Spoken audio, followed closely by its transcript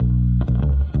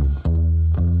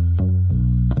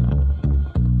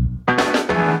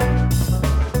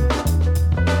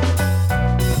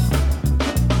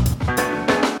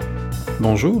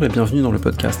Bonjour et bienvenue dans le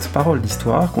podcast Paroles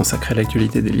d'Histoire consacré à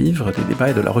l'actualité des livres, des débats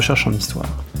et de la recherche en histoire.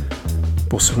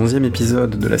 Pour ce 11e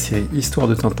épisode de la série Histoire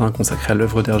de Tintin consacrée à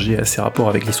l'œuvre d'Hergé et à ses rapports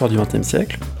avec l'histoire du XXe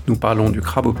siècle, nous parlons du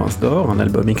Crabe aux pinces d'or, un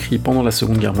album écrit pendant la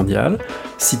Seconde Guerre mondiale,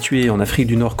 situé en Afrique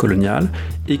du Nord coloniale,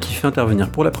 et qui fait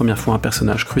intervenir pour la première fois un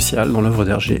personnage crucial dans l'œuvre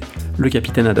d'Hergé, le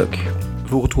capitaine Haddock.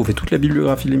 Vous retrouvez toute la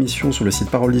bibliographie de l'émission sur le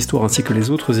site Paroles d'Histoire ainsi que les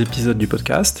autres épisodes du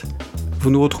podcast.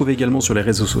 Vous nous retrouvez également sur les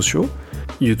réseaux sociaux,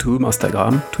 YouTube,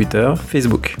 Instagram, Twitter,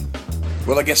 Facebook.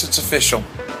 Well, I guess it's official.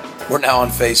 We're now on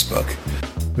Facebook.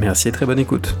 Merci et très bonne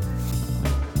écoute.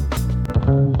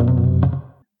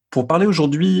 Pour parler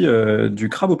aujourd'hui du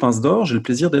Crabe aux pinces d'or, j'ai le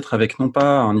plaisir d'être avec non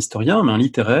pas un historien, mais un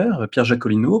littéraire, Pierre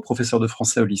Jacolino, professeur de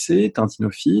français au lycée,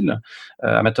 tintinophile,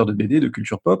 amateur de BD, de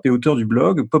culture pop et auteur du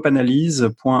blog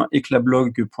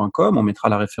popanalyse.eclablog.com. On mettra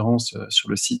la référence sur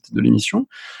le site de l'émission.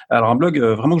 Alors un blog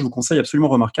vraiment que je vous conseille, absolument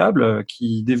remarquable,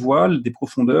 qui dévoile des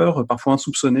profondeurs parfois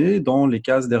insoupçonnées dans les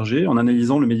cases d'Hergé en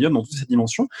analysant le médium dans toutes ses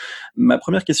dimensions. Ma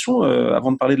première question,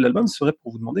 avant de parler de l'album, serait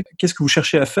pour vous demander qu'est-ce que vous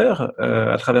cherchez à faire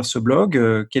à travers ce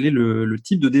blog, quel est le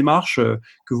type de démarche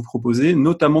que vous proposez,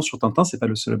 notamment sur Tintin. C'est pas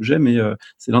le seul objet, mais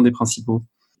c'est l'un des principaux.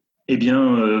 Eh bien,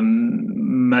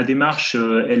 ma démarche,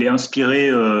 elle est inspirée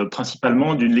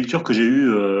principalement d'une lecture que j'ai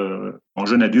eue en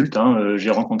jeune adulte. J'ai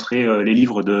rencontré les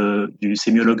livres du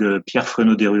sémiologue Pierre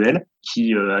Fresneau-Desruelles,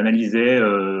 qui analysait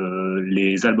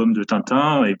les albums de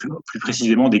Tintin, et plus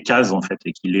précisément des cases, en fait,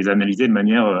 et qui les analysait de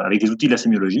manière avec des outils de la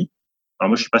sémiologie. Alors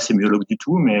moi, je suis pas sémiologue du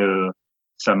tout, mais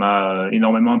ça m'a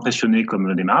énormément impressionné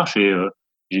comme démarche, et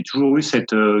j'ai toujours eu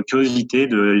cette curiosité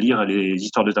de lire les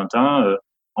histoires de Tintin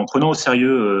en prenant au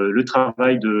sérieux le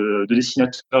travail de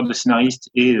dessinateur, de scénariste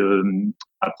et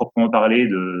à proprement parler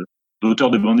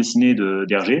d'auteur de bande dessinée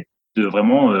d'Hergé, de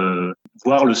vraiment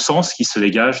voir le sens qui se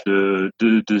dégage de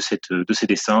ces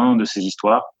dessins, de ces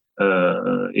histoires,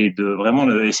 et de vraiment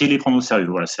essayer de les prendre au sérieux.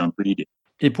 Voilà, c'est un peu l'idée.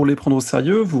 Et pour les prendre au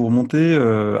sérieux, vous remontez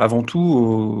avant tout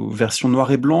aux versions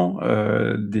noir et blanc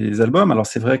des albums. Alors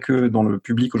c'est vrai que dans le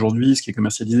public aujourd'hui, ce qui est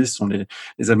commercialisé, ce sont les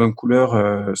albums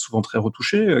couleurs souvent très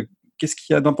retouchés. Qu'est-ce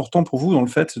qu'il y a d'important pour vous dans le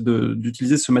fait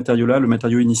d'utiliser ce matériau-là, le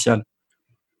matériau initial ?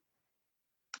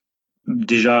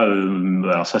 Déjà,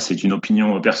 alors ça c'est une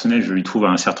opinion personnelle, je lui trouve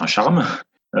un certain charme.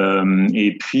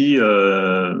 Et puis,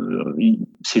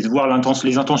 c'est de voir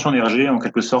les intentions d'Hergé en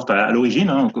quelque sorte à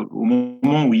l'origine, au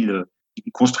moment où il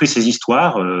construit ses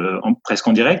histoires presque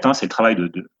en direct. C'est le travail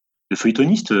de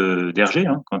feuilletoniste d'Hergé,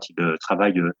 quand il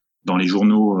travaille dans les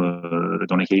journaux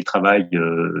dans lesquels il travaille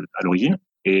à l'origine.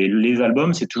 Et les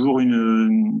albums, c'est toujours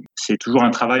un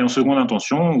travail en seconde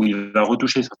intention où il va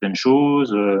retoucher certaines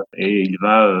choses et il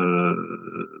va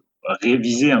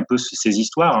réviser un peu ces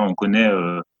histoires. On connaît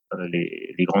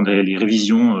les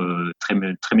révisions très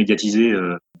médiatisées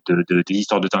des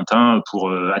histoires de Tintin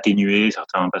pour atténuer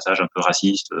certains passages un peu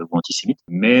racistes ou antisémites.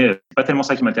 Mais c'est pas tellement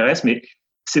ça qui m'intéresse, mais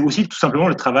c'est aussi tout simplement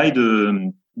le travail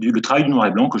du noir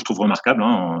et blanc que je trouve remarquable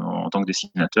en tant que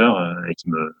dessinateur et qui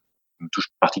me touche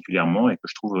particulièrement et que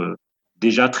je trouve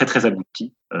déjà très très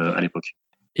abouti à l'époque.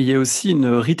 Et il y a aussi une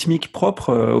rythmique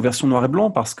propre aux versions noir et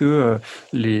blanc parce que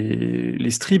les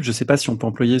strips, je ne sais pas si on peut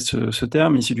employer ce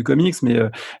terme issu du comics, mais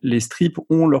les strips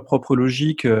ont leur propre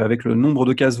logique avec le nombre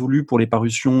de cases voulues pour les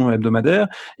parutions hebdomadaires,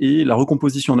 et la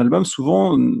recomposition en album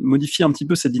souvent modifie un petit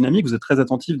peu cette dynamique. Vous êtes très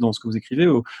attentif dans ce que vous écrivez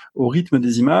au rythme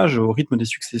des images, au rythme des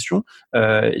successions,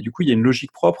 et du coup il y a une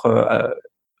logique propre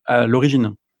à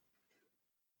l'origine.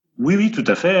 Oui, tout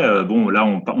à fait. Bon, là,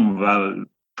 on va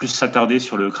plus s'attarder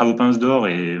sur le Crabe aux pinces d'or.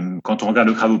 Et quand on regarde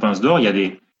le Crabe aux pinces d'or, il y a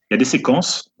des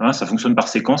séquences. Ça fonctionne par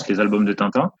séquences, les albums de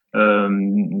Tintin.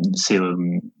 C'est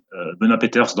Benoît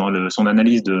Peters, dans son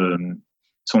analyse de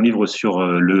son livre sur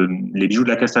les bijoux de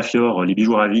la Castafiore, les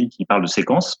bijoux ravis, qui parle de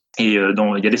séquences. Et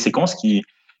il y a des séquences qui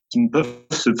ne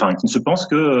se pensent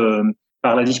que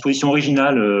par la disposition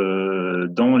originale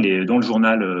dans le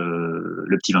journal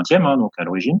Le Petit 20e, donc à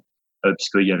l'origine.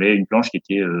 Puisqu'il y avait une planche qui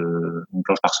était une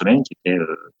planche par semaine qui était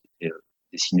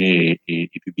dessinée et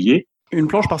publiée. Une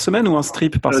planche par semaine ou un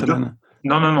strip par semaine ?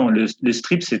 Non. Les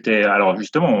strips, c'était, alors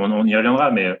justement, on y reviendra,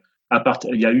 mais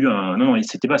il y a eu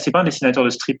c'est pas un dessinateur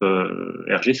de strip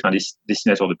Hergé, c'est un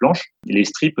dessinateur de planches. Et les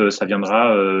strips, ça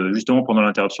viendra justement pendant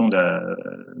l'interruption de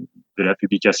la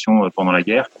publication pendant la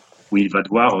guerre, où il va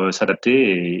devoir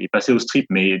s'adapter et passer au strip.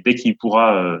 Mais dès qu'il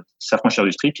pourra s'affranchir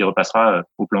du strip, il repassera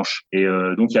aux planches. Et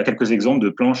donc, il y a quelques exemples de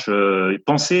planches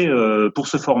pensées pour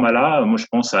ce format-là. Moi, je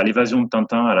pense à l'évasion de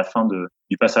Tintin à la fin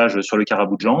du passage sur le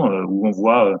Carabou de Jean, où on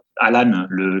voit Alan,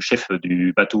 le chef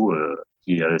du bateau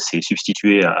qui s'est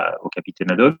substitué au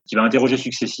capitaine Haddock, qui va interroger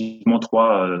successivement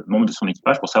 3 membres de son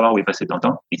équipage pour savoir où est passé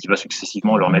Tintin et qui va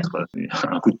successivement leur mettre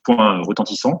un coup de poing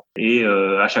retentissant. Et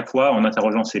à chaque fois, en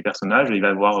interrogeant ces personnages, il va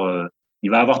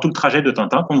avoir tout le trajet de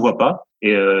Tintin qu'on ne voit pas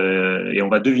et on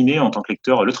va deviner en tant que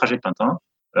lecteur le trajet de Tintin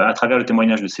à travers le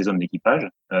témoignage de ces hommes d'équipage.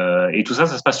 Et tout ça,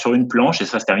 ça se passe sur une planche et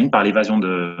ça se termine par l'évasion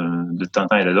de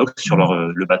Tintin et d'Haddock sur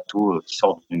le bateau qui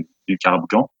sort du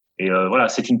Caraboudjan. Et voilà,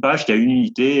 c'est une page qui a une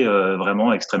unité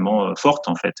vraiment extrêmement forte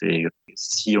en fait. Et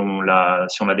si on la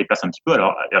déplace un petit peu,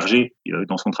 alors Hergé,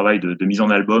 dans son travail de mise en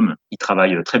album, il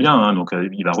travaille très bien, hein, donc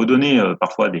il va redonner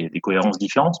parfois des cohérences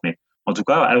différentes, mais en tout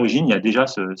cas, à l'origine, il y a déjà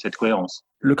cette cohérence.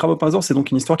 Le Crabe aux pinces d'or, c'est donc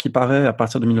une histoire qui paraît à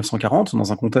partir de 1940,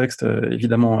 dans un contexte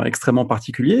évidemment extrêmement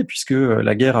particulier, puisque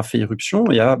la guerre a fait irruption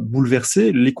et a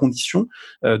bouleversé les conditions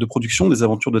de production des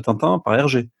aventures de Tintin par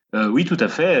Hergé. Oui, tout à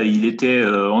fait. Il était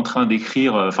en train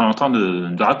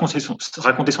de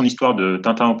raconter son histoire de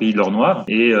Tintin au pays de l'or noir.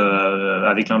 Et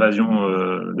avec l'invasion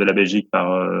de la Belgique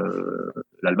par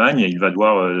l'Allemagne, il va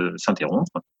devoir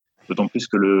s'interrompre. D'autant plus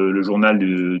que le journal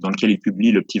dans lequel il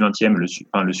publie le petit 20e,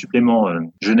 le supplément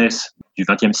jeunesse du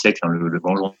 20e siècle, hein, le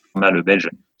grand journal belge,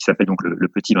 qui s'appelle donc le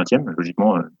petit 20e,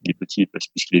 logiquement, il est petit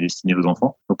puisqu'il est destiné aux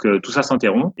enfants. Donc tout ça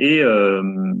s'interrompt. Et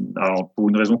alors pour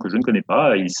une raison que je ne connais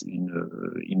pas, il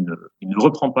ne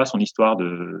reprend pas son histoire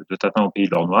de Tintin au pays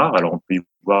de l'or noir. Alors on peut y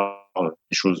voir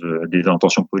des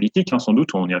intentions politiques, hein, sans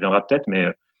doute, on y reviendra peut-être, mais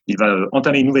il va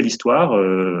entamer une nouvelle histoire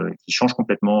qui change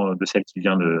complètement de celle qu'il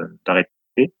vient d'arrêter.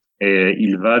 Et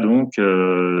il va donc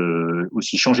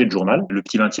aussi changer de journal. Le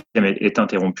petit 20e est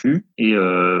interrompu et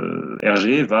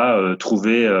Hergé va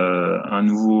trouver un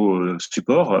nouveau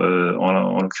support,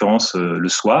 en l'occurrence Le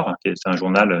Soir, qui est un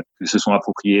journal que se sont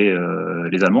appropriés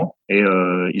les Allemands. Et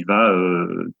il va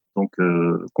donc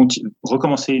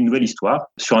recommencer une nouvelle histoire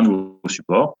sur un nouveau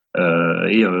support.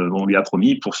 Et on lui a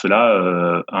promis pour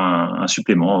cela un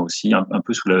supplément aussi, un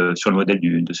peu sur le modèle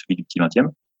de celui du petit 20e.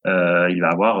 Il va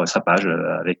avoir sa page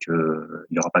avec,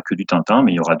 il n'y aura pas que du Tintin,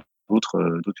 mais il y aura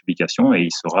d'autres publications et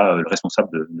il sera le responsable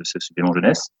de ce supplément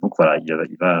jeunesse. Donc voilà,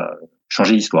 il va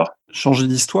changer d'histoire. Changer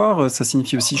d'histoire, ça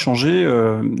signifie aussi changer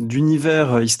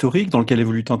d'univers historique dans lequel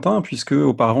évolue Tintin, puisque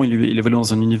auparavant il évolue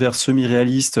dans un univers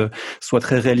semi-réaliste, soit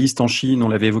très réaliste en Chine, on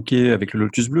l'avait évoqué avec le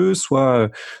Lotus bleu, soit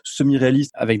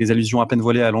semi-réaliste avec des allusions à peine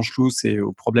voilées à l'Anschluss et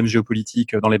aux problèmes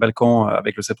géopolitiques dans les Balkans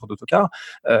avec le sceptre d'Ottokar.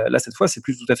 Là, cette fois, c'est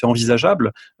plus tout à fait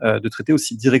envisageable de traiter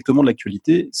aussi directement de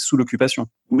l'actualité sous l'occupation.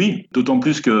 Oui, d'autant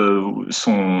plus que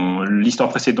l'histoire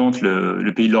précédente,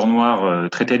 le pays de l'or noir,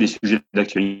 traitait des sujets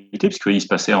d'actualité, puisqu'il se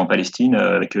passait en Palestine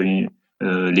avec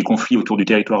les conflits autour du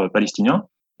territoire palestinien.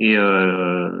 Et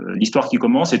l'histoire qui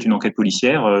commence est une enquête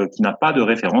policière qui n'a pas de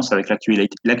référence avec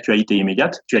l'actualité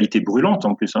immédiate, actualité brûlante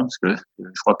en plus, hein, parce que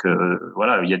je crois que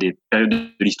voilà, il y a des périodes de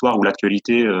l'histoire où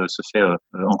l'actualité se fait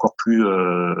encore plus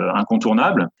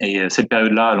incontournable. Et cette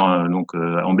période-là, donc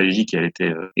en Belgique, elle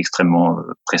était extrêmement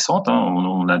pressante. Hein.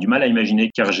 On a du mal à imaginer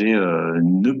qu'Hergé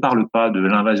ne parle pas de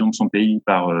l'invasion de son pays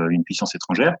par une puissance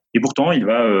étrangère. Et pourtant, il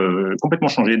va complètement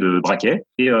changer de braquet.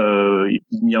 Et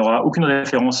il n'y aura aucune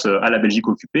référence à la Belgique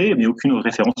occupée, mais aucune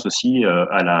référence aussi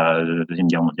à la Deuxième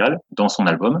Guerre mondiale dans son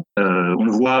album. On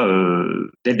le voit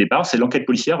dès le départ, c'est l'enquête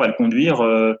policière va le conduire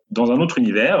dans un autre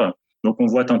univers. Donc on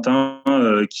voit Tintin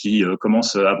qui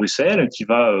commence à Bruxelles, qui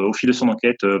va au fil de son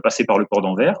enquête passer par le port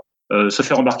d'Anvers, se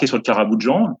faire embarquer sur le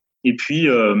Caraboudjan, et puis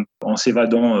en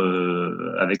s'évadant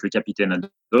avec le capitaine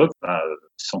Haddock, va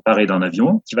s'emparer d'un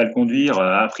avion qui va le conduire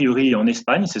a priori en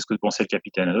Espagne, c'est ce que pensait le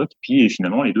capitaine Haddock, puis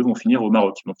finalement les deux vont finir au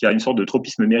Maroc. Donc il y a une sorte de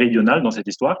tropisme méridional dans cette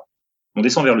histoire. On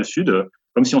descend vers le sud,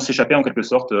 comme si on s'échappait en quelque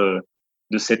sorte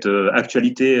de cette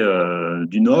actualité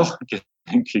du Nord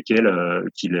qui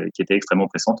était extrêmement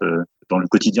pressante dans le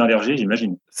quotidien d'Hergé,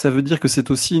 j'imagine. Ça veut dire que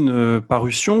c'est aussi une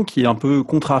parution qui est un peu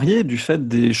contrariée du fait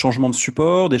des changements de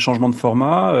support, des changements de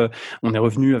format. On est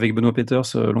revenu avec Benoît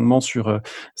Peeters longuement sur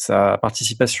sa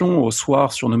participation au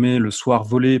Soir, surnommé le Soir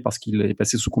volé parce qu'il est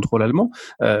passé sous contrôle allemand.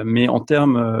 Mais en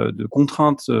termes de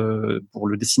contraintes pour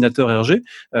le dessinateur Hergé,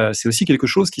 c'est aussi quelque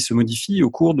chose qui se modifie au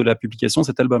cours de la publication de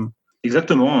cet album.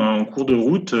 Exactement. Hein, en cours de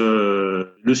route,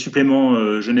 le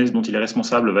supplément jeunesse dont il est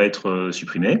responsable va être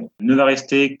supprimé. Il ne va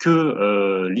rester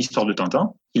que l'histoire de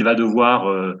Tintin. Il va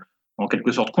devoir, en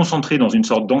quelque sorte, concentrer dans une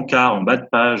sorte d'encart en bas de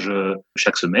page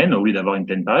chaque semaine, au lieu d'avoir une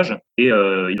pleine page. Et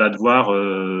il va devoir...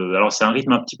 alors, c'est un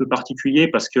rythme un petit peu particulier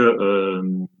parce que,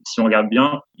 si on regarde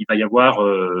bien, il va y avoir,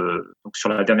 donc sur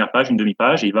la dernière page, une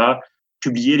demi-page, et il va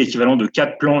publier l'équivalent de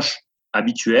 4 planches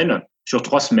habituelles sur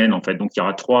 3 semaines, en fait. Donc, il y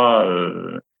aura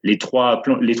les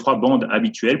trois bandes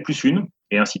habituelles plus une,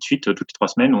 et ainsi de suite. Toutes les 3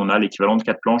 semaines, on a l'équivalent de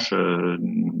 4 planches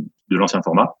de l'ancien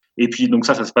format. Et puis donc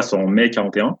ça se passe en mai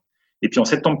 41. Et puis en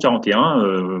septembre 41,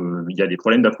 il y a des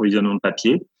problèmes d'approvisionnement de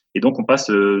papier. Et donc on passe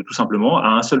tout simplement à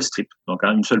un seul strip, donc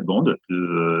à une seule bande.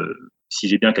 Si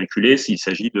j'ai bien calculé, il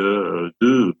s'agit de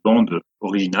 2 bandes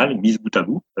originales mises bout à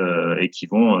bout et qui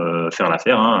vont faire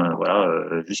l'affaire,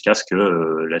 jusqu'à ce que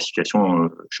la situation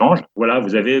change. Voilà,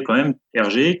 vous avez quand même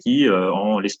Hergé qui,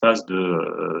 en l'espace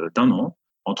d'un an,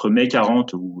 entre mai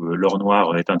 40 où l'or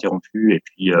noir est interrompu et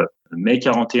puis mai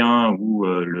 41 où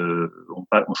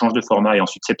on change de format et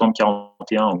ensuite septembre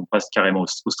 41 où on passe carrément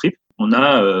au strip. On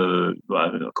a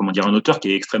un auteur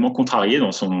qui est extrêmement contrarié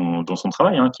dans son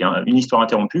travail, qui a une histoire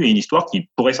interrompue et une histoire qui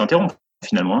pourrait s'interrompre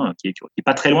finalement, qui est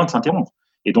pas très loin de s'interrompre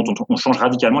et dont on change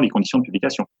radicalement les conditions de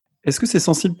publication. Est-ce que c'est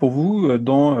sensible pour vous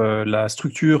dans la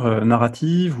structure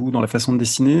narrative ou dans la façon de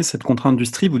dessiner, cette contrainte du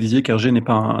strip? Vous disiez qu'Hergé n'est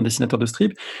pas un dessinateur de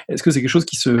strip. Est-ce que c'est quelque chose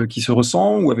qui se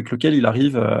ressent ou avec lequel il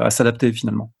arrive à s'adapter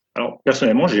finalement? Alors,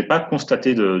 personnellement, je n'ai pas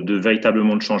constaté de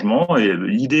véritablement de changement. Et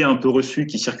l'idée un peu reçue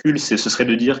qui circule, ce serait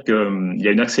de dire qu'il y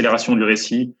a une accélération du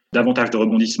récit, davantage de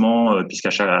rebondissements,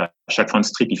 puisqu'à chaque fin de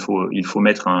strip, il faut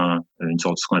mettre une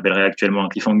sorte de ce qu'on appellerait actuellement un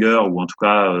cliffhanger, ou en tout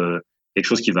cas quelque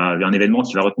chose un événement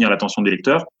qui va retenir l'attention des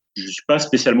lecteurs. Je suis pas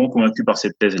spécialement convaincu par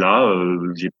cette thèse-là.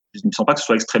 Je ne me sens pas que ce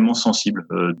soit extrêmement sensible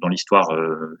dans l'histoire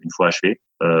une fois achevée.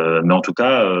 Mais en tout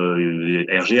cas,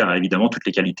 Hergé a évidemment toutes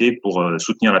les qualités pour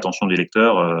soutenir l'attention des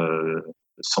lecteurs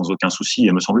sans aucun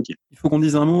souci, me semble-t-il. Il faut qu'on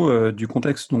dise un mot du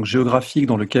contexte donc géographique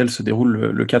dans lequel se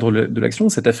déroule le cadre de l'action,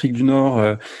 cette Afrique du Nord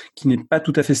qui n'est pas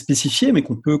tout à fait spécifiée, mais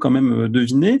qu'on peut quand même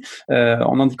deviner,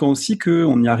 en indiquant aussi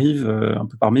qu'on y arrive un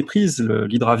peu par méprise.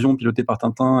 L'hydravion piloté par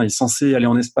Tintin est censé aller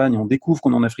en Espagne, on découvre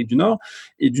qu'on est en Afrique du Nord,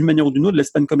 et d'une manière ou d'une autre,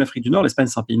 l'Espagne comme l'Afrique du Nord, l'Espagne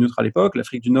c'est un pays neutre à l'époque,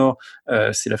 l'Afrique du Nord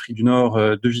c'est l'Afrique du Nord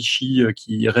de Vichy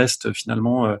qui reste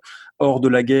finalement hors de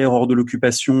la guerre, hors de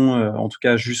l'occupation, en tout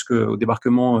cas jusqu'au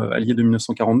débarquement allié de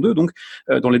 1942. Donc,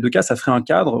 dans les deux cas, ça ferait un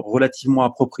cadre relativement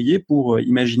approprié pour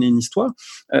imaginer une histoire.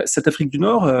 Cette Afrique du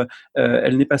Nord,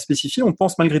 elle n'est pas spécifiée. On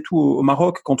pense malgré tout au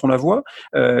Maroc quand on la voit.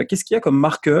 Qu'est-ce qu'il y a comme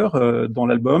marqueur dans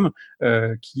l'album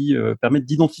qui permet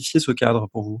d'identifier ce cadre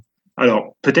pour vous ?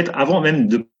 Alors, peut-être avant même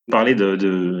de parler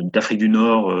d'Afrique du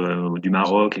Nord, du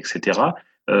Maroc, etc.,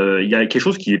 il y a quelque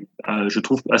chose qui est, je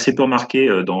trouve, assez peu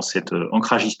remarqué dans cet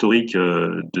ancrage historique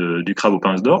du Crabe aux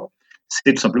pinces d'or.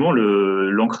 C'est tout simplement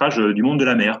l'ancrage du monde de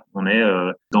la mer. On est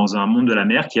dans un monde de la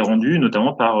mer qui est rendu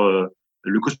notamment par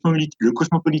le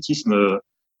cosmopolitisme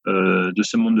de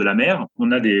ce monde de la mer.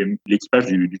 On a l'équipage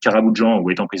du Carabou-de-Jean où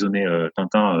est emprisonné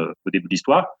Tintin au début de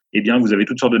l'histoire. Eh bien, vous avez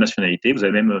toutes sortes de nationalités. Vous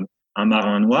avez même un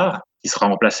marin noir qui sera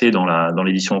remplacé dans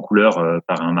l'édition en couleur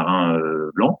par un marin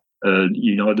blanc.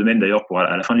 Il y en a de même d'ailleurs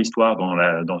à la fin de l'histoire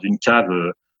dans une cave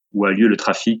où a lieu le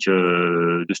trafic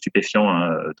de stupéfiants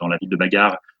dans la ville de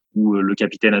Bagarre, où le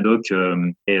capitaine Haddock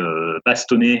est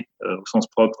bastonné au sens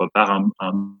propre par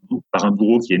un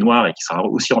bourreau qui est noir et qui sera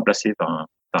aussi remplacé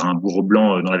par un bourreau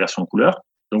blanc dans la version en couleur.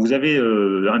 Donc vous avez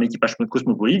un équipage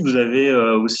cosmopolite, vous avez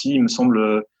aussi, il me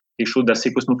semble, quelque chose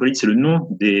d'assez cosmopolite, c'est le nom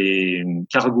des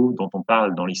cargos dont on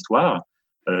parle dans l'histoire.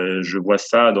 Je vois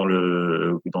ça dans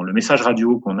le message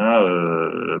radio qu'on a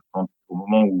au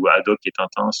moment où Haddock et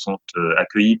Tintin sont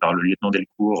accueillis par le lieutenant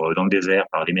Delcourt dans le désert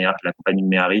par la compagnie de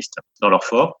méharistes dans leur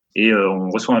fort. Et on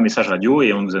reçoit un message radio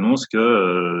et on nous annonce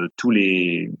que tous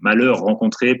les malheurs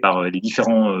rencontrés par les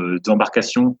différentes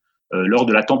embarcations lors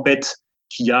de la tempête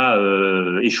qui a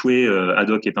échoué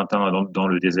Haddock et Tintin dans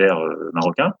le désert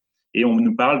marocain. Et on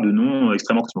nous parle de noms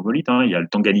extrêmement cosmopolites. Il y a le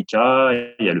Tanganyika,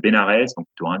 il y a le Bénarès, donc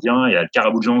plutôt indien, il y a le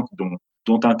Carabou-de-Jean,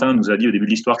 dont Tintin nous a dit au début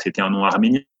de l'histoire que c'était un nom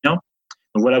arménien.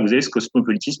 Donc voilà, vous avez ce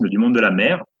cosmopolitisme du monde de la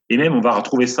mer. Et même, on va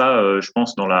retrouver ça, je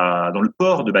pense, dans le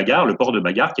port de Bagarre. Le port de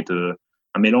Bagarre, qui est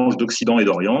un mélange d'Occident et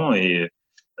d'Orient. Et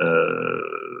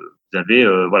vous avez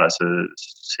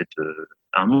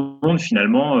un monde,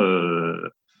 finalement,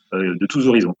 de tous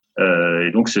horizons.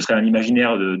 Et donc, ce serait un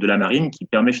imaginaire de la marine qui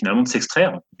permet finalement de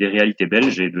s'extraire des réalités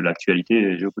belges et de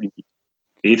l'actualité géopolitique.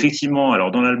 Et effectivement, alors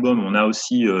dans l'album, on a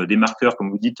aussi des marqueurs, comme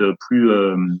vous dites, plus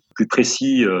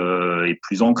précis et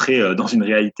plus ancrés dans une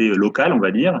réalité locale, on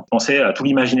va dire. Pensez à tout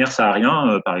l'imaginaire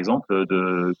saharien, par exemple,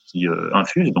 qui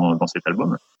infuse dans cet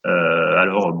album.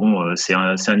 Alors bon, c'est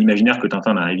un imaginaire que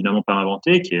Tintin n'a évidemment pas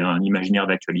inventé, qui est un imaginaire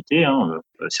d'actualité.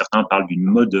 Certains parlent d'une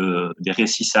mode des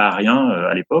récits sahariens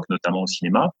à l'époque, notamment au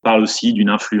cinéma. On parle aussi d'une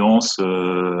influence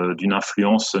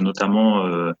notamment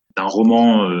d'un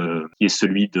roman qui est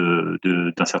celui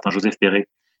d'un certain Joseph Perret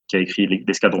qui a écrit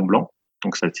L'Escadron Blanc.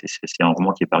 Donc c'est un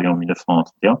roman qui est paru en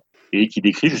 1931 et qui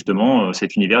décrit justement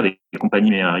cet univers des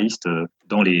compagnies méharistes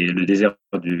dans le désert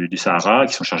du Sahara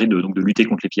qui sont chargés de lutter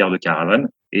contre les pillards de caravanes.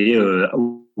 Et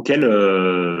auquel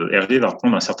Hergé va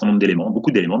reprendre un certain nombre d'éléments,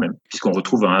 beaucoup d'éléments même, puisqu'on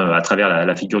retrouve à travers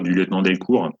la figure du lieutenant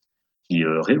Delcourt qui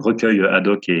recueille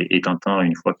Haddock et Tintin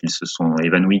une fois qu'ils se sont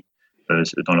évanouis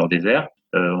dans leur désert.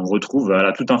 On retrouve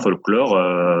tout un folklore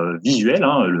visuel,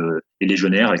 les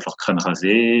légionnaires avec leur crâne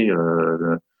rasé,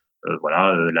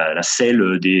 la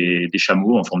selle des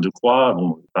chameaux en forme de croix. Bon, on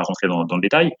ne va pas rentrer dans le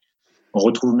détail. On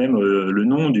retrouve même le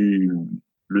nom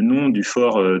du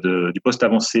fort du poste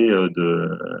avancé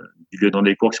du lieutenant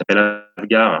Delcourt qui s'appelle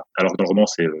Adgar, alors que dans le roman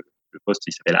le poste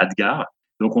il s'appelle Adgar.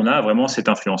 Donc on a vraiment cette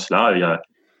influence-là. Il y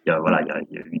a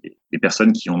eu des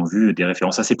personnes qui ont vu des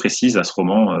références assez précises à ce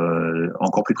roman,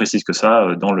 encore plus précises que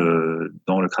ça, dans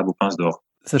le Crabe aux pinces d'or.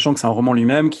 Sachant que c'est un roman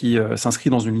lui-même qui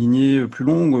s'inscrit dans une lignée plus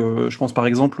longue. Je pense par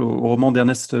exemple au roman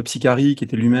d'Ernest Psicari, qui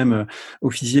était lui-même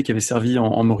officier, qui avait servi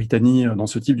en Mauritanie dans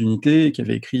ce type d'unité, qui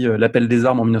avait écrit L'Appel des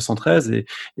armes en 1913. Et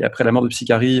après la mort de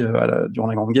Psicari durant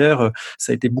la Grande Guerre,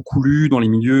 ça a été beaucoup lu dans les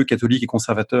milieux catholiques et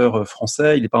conservateurs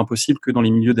français. Il n'est pas impossible que dans les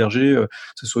milieux d'Hergé,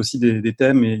 ce soit aussi des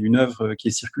thèmes et une œuvre qui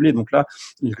est circulée. Donc là,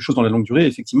 il y a quelque chose dans la longue durée.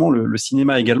 Effectivement, le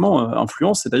cinéma également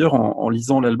influence. Et d'ailleurs, en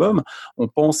lisant l'album, on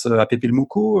pense à Pépé le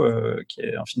Moko, qui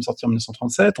est un film sorti en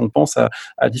 1937, on pense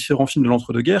à différents films de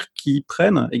l'entre-deux-guerres qui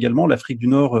prennent également l'Afrique du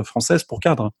Nord française pour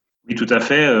cadre. Oui, tout à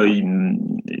fait.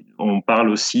 On parle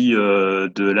aussi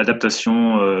de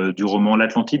l'adaptation du roman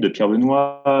L'Atlantide de Pierre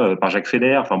Benoît par Jacques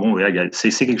Feder. Enfin bon,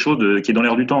 c'est quelque chose qui est dans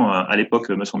l'air du temps à l'époque,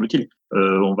 me semble-t-il.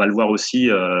 On va le voir aussi.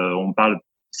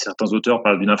 Certains auteurs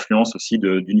parlent d'une influence aussi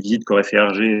d'une visite qu'aurait fait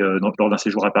Hergé lors d'un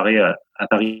séjour à Paris, à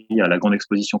la grande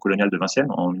exposition coloniale de Vincennes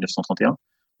en 1931.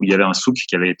 Où il y avait un souk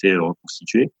qui avait été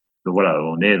reconstitué. Donc voilà,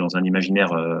 on est dans un imaginaire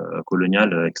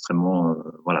colonial extrêmement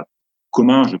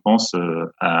commun, je pense,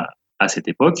 à cette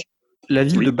époque. La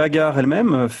ville de Bagar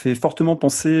elle-même fait fortement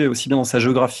penser, aussi bien dans sa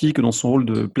géographie que dans son rôle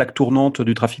de plaque tournante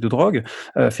du trafic de drogue,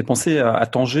 fait penser à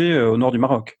Tanger, au nord du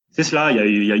Maroc. C'est cela,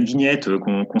 il y a une vignette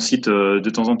qu'on cite de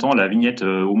temps en temps, la vignette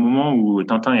au moment où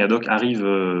Tintin et Haddock arrivent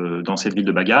dans cette ville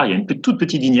de Bagar. Il y a une toute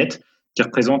petite vignette qui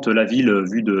représente la ville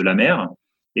vue de la mer,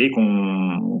 et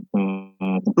qu'on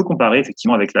peut comparer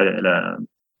effectivement avec la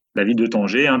ville de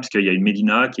Tanger, puisqu'il y a une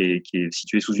médina qui est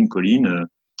située sous une colline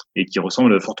et qui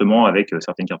ressemble fortement avec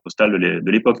certaines cartes postales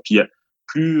de l'époque. Puis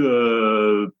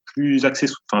plus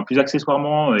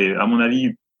accessoirement, et à mon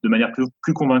avis de manière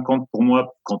plus convaincante pour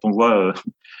moi, quand on voit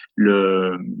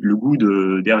le goût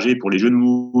d'Hergé pour les jeux de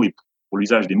mots et pour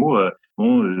l'usage des mots,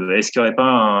 est-ce qu'il n'y aurait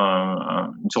pas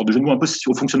une sorte de jeu de mots un peu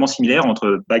au fonctionnement similaire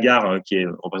entre Bagar, qui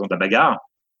représente la bagarre,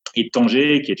 et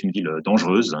Tanger, qui est une ville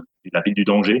dangereuse, la ville du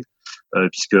danger,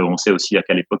 puisqu'on sait aussi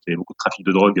qu'à l'époque, il y avait beaucoup de trafic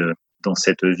de drogue dans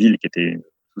cette ville qui était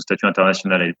sous statut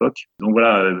international à l'époque. Donc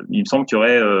voilà, il me semble qu'il y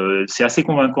aurait... c'est assez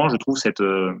convaincant, je trouve, cette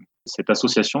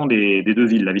association des deux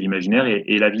villes, la ville imaginaire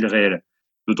et la ville réelle.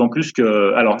 D'autant plus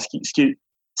que... Alors,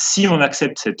 si on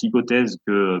accepte cette hypothèse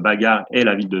que Bagar est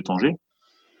la ville de Tanger,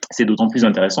 c'est d'autant plus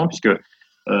intéressant, puisque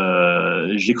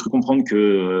j'ai cru comprendre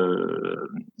que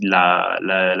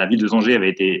la ville de Tanger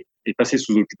est passée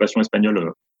sous occupation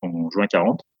espagnole en juin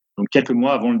 40, donc quelques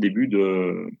mois avant le début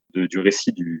du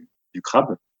récit du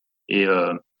crabe. Et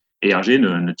Hergé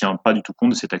ne tient pas du tout compte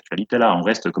de cette actualité-là. On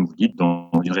reste, comme vous dites, dans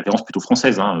une référence plutôt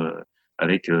française,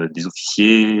 avec des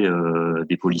officiers,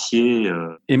 des policiers.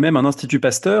 Et même un institut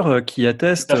Pasteur qui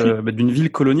atteste d'une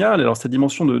ville coloniale. Alors cette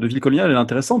dimension de ville coloniale est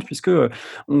intéressante, puisque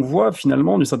on voit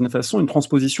finalement d'une certaine façon une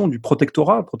transposition du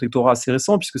protectorat assez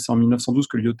récent, puisque c'est en 1912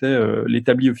 que Lyautey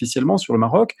l'établit officiellement sur le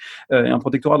Maroc, et un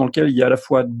protectorat dans lequel il y a à la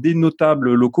fois des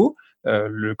notables locaux,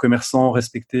 le commerçant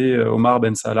respecté Omar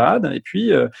Ben Salad, et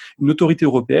puis une autorité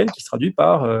européenne qui se traduit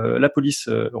par la police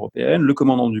européenne, le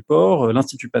commandant du port,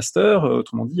 l'Institut Pasteur.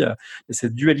 Autrement dit, il y a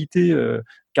cette dualité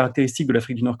caractéristique de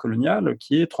l'Afrique du Nord coloniale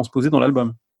qui est transposée dans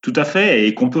l'album. Tout à fait,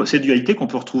 et cette dualité qu'on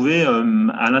peut retrouver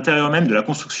à l'intérieur même de la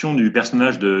construction du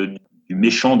personnage du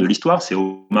méchant de l'histoire, c'est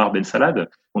Omar Ben Salad,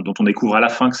 dont on découvre à la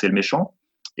fin que c'est le méchant,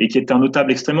 et qui est un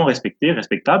notable extrêmement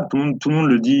respectable. Tout le monde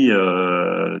le dit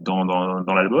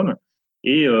dans l'album,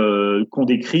 et qu'on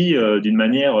décrit d'une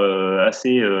manière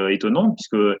assez étonnante,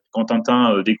 puisque quand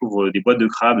Tintin découvre des boîtes de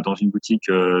crabes dans une boutique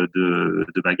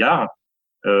de Bagar,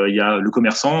 il y a le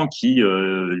commerçant qui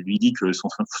lui dit que son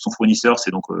fournisseur,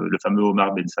 c'est donc le fameux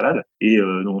Omar Ben Salad, et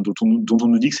dont on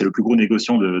nous dit que c'est le plus gros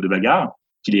négociant de Bagar,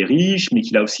 qu'il est riche, mais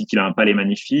qu'il a un palais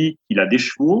magnifique, qu'il a des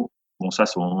chevaux. Bon, ça,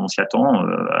 on s'y attend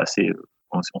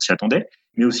on s'y attendait,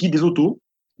 mais aussi des autos,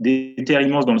 des terres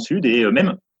immenses dans le sud, et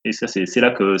même, et ça c'est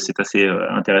là que c'est assez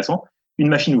intéressant, une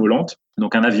machine volante,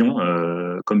 donc un avion,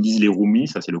 comme disent les Roumis,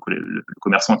 ça c'est le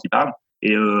commerçant qui parle.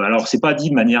 Et alors c'est pas dit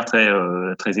de manière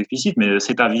très explicite, mais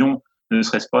cet avion ne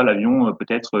serait-ce pas l'avion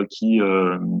peut-être qui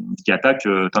attaque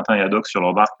Tintin et Haddock sur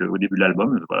leur barque au début de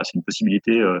l'album. Voilà, c'est une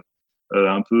possibilité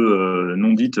un peu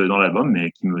non dite dans l'album,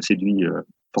 mais qui me séduit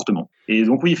fortement. Et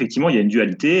donc oui, effectivement, il y a une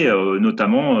dualité,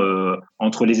 notamment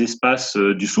entre les espaces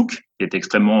du souk, qui est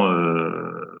extrêmement,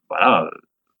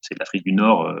 c'est de l'Afrique du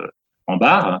Nord en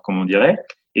barre, hein, comme on dirait,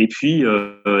 et puis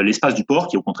l'espace du port,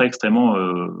 qui est au contraire extrêmement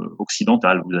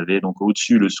occidental. Vous avez donc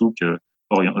au-dessus le souk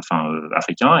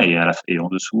africain et en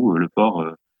dessous le port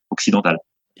occidental.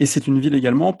 Et c'est une ville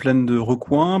également pleine de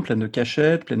recoins, pleine de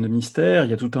cachettes, pleine de mystères.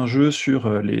 Il y a tout un jeu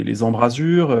sur les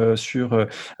embrasures, sur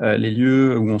les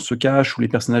lieux où on se cache, où les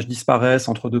personnages disparaissent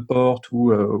entre deux portes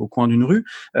ou au coin d'une rue.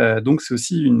 Donc c'est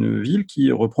aussi une ville qui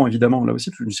reprend évidemment là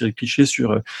aussi toute une série de clichés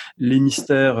sur les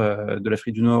mystères de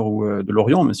l'Afrique du Nord ou de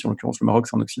l'Orient, même si en l'occurrence le Maroc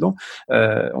c'est en Occident.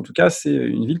 En tout cas, c'est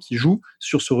une ville qui joue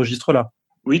sur ce registre-là.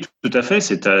 Oui, tout à fait.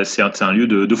 C'est un lieu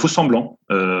de faux semblants,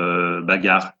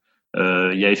 bagarre.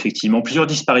 Il y a effectivement plusieurs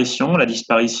disparitions. La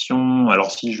disparition, alors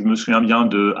si je me souviens bien,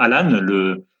 de Alan,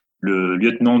 le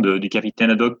lieutenant du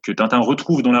capitaine Haddock que Tintin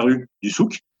retrouve dans la rue du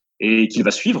souk et qu'il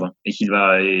va suivre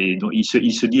et donc il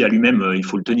se dit à lui-même il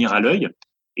faut le tenir à l'œil.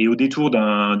 Et au détour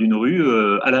d'une rue,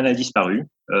 Alan a disparu.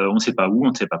 On ne sait pas où, on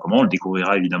ne sait pas comment. On le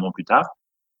découvrira évidemment plus tard.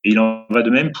 Et il en va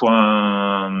de même pour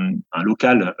un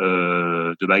local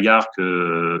de bagarre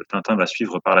que Tintin va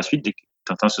suivre par la suite.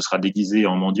 Tintin se sera déguisé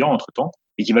en mendiant entre-temps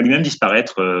et qui va lui-même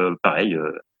disparaître, pareil,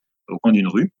 au coin d'une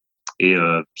rue. Et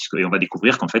on va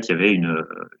découvrir qu'en fait, il y avait une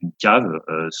cave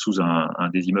sous un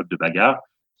des immeubles de bagarre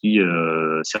qui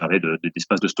servait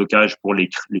d'espace de stockage pour les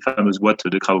fameuses boîtes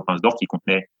de crabe aux pinces d'or qui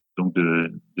contenaient donc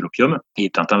de l'opium.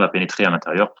 Et Tintin va pénétrer à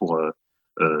l'intérieur pour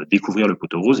découvrir le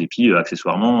poteau rose et puis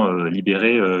accessoirement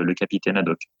libérer le capitaine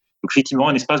Haddock. Donc effectivement,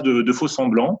 un espace de faux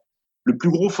semblants. Le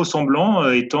plus gros faux semblant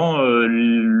étant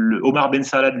Omar Ben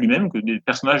Salad lui-même, des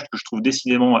personnages que je trouve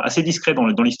décidément assez discret dans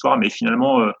l'histoire, mais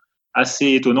finalement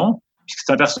assez étonnant, puisque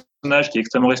c'est un personnage qui est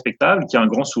extrêmement respectable, qui a un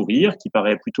grand sourire, qui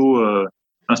paraît plutôt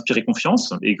inspirer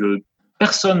confiance, et que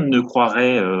personne ne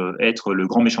croirait être le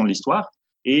grand méchant de l'histoire.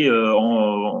 Et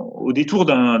au détour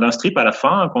d'un strip à la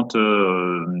fin, quand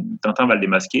Tintin va le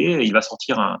démasquer, il va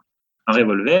sortir un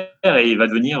revolver et il va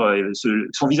devenir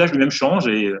son visage lui-même change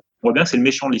et on voit bien que c'est le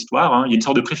méchant de l'histoire. Hein. Il y a une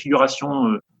sorte de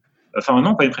préfiguration, enfin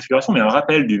non, pas une préfiguration, mais un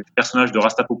rappel du personnage de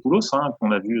Rastapopoulos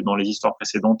qu'on a vu dans les histoires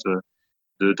précédentes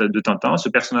de Tintin. Ce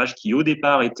personnage qui au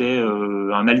départ était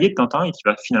un allié de Tintin et qui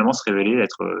va finalement se révéler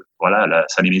être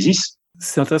sa némésis.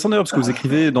 C'est intéressant d'ailleurs parce que vous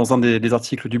écrivez dans un des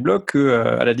articles du blog que,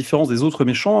 à la différence des autres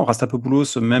méchants,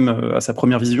 Rastapopoulos, même à sa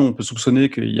première vision, on peut soupçonner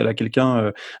qu'il y a là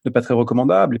quelqu'un de pas très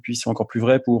recommandable. Et puis c'est encore plus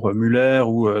vrai pour Muller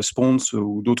ou Spons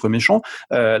ou d'autres méchants.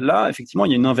 Là, effectivement,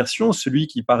 il y a une inversion. Celui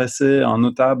qui paraissait un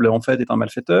notable, en fait, est un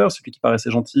malfaiteur. Celui qui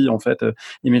paraissait gentil, en fait,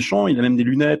 est méchant. Il a même des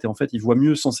lunettes et en fait, il voit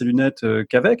mieux sans ses lunettes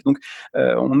qu'avec. Donc,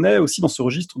 on est aussi dans ce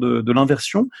registre de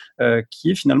l'inversion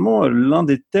qui est finalement l'un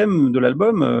des thèmes de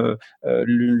l'album,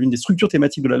 l'une des structures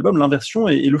thématique de l'album, l'inversion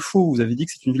et le faux. Vous avez dit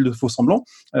que c'est une ville de faux semblants.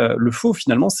 Le faux,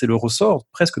 finalement, c'est le ressort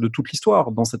presque de toute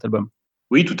l'histoire dans cet album.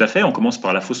 Oui, tout à fait. On commence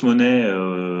par la fausse monnaie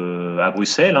à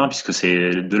Bruxelles, puisque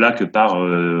c'est de là que part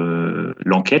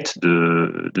l'enquête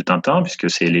de Tintin, puisque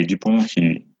c'est les Dupont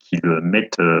qui le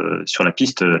mettent sur la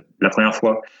piste la première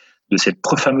fois de cette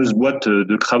fameuse boîte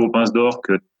de crabe aux pinces d'or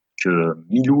que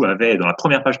Milou avait, dans la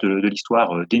première page de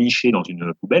l'histoire, dénichée dans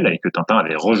une poubelle et que Tintin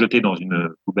avait rejeté dans une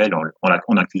poubelle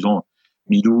en accusant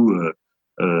Milou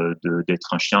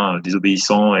d'être un chien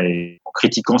désobéissant et en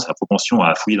critiquant sa propension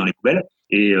à fouiller dans les poubelles.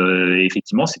 Et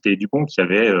effectivement, c'était Dupont qui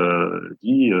avait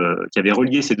qui avait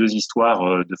relié ces deux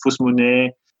histoires de fausse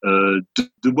monnaie,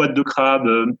 de boîtes de crabe.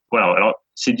 Voilà. Alors,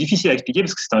 c'est difficile à expliquer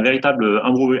parce que c'est un véritable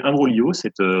imbroglio,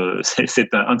 cette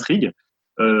intrigue.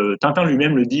 Tintin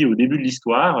lui-même le dit au début de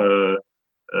l'histoire.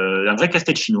 Un vrai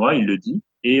casse-tête chinois, il le dit.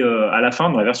 Et à la fin,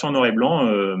 dans la version en noir et blanc,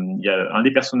 il y a un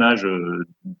des personnages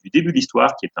du début de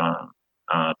l'histoire qui est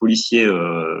un policier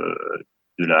de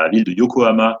la ville de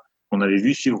Yokohama qu'on avait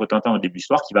vu suivre Tintin au début de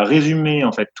l'histoire, qui va résumer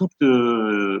en fait toute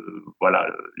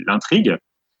l'intrigue.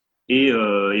 Et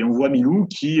on voit Milou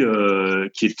qui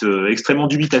est extrêmement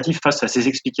dubitatif face à ces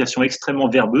explications extrêmement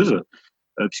verbeuses,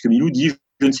 puisque Milou dit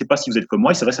je ne sais pas si vous êtes comme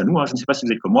moi, et ça s'adresse à nous, je ne sais pas si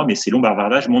vous êtes comme moi, mais ces longs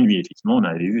bavardages m'ennuient. Effectivement, on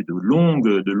avait eu de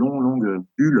longues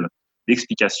bulles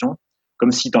d'explications,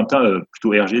 comme si Tintin,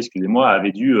 plutôt Hergé, excusez-moi,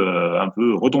 avait dû un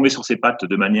peu retomber sur ses pattes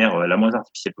de manière la moins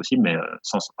artificielle possible, mais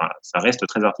ça reste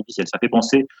très artificiel. Ça fait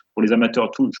penser, pour les amateurs,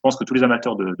 je pense que tous les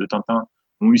amateurs de Tintin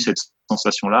ont eu cette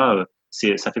sensation-là,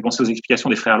 ça fait penser aux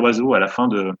explications des frères Loiseau à la fin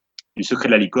du Secret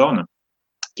de la licorne,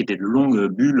 qui étaient de longues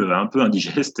bulles un peu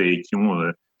indigestes et qui ont,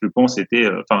 je pense, été,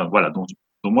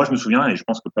 dont dont moi je me souviens, et je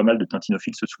pense que pas mal de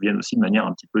tintinophiles se souviennent aussi de manière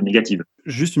un petit peu négative.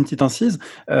 Juste une petite incise,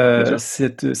 Bien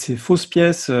sûr. ces fausses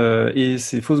pièces et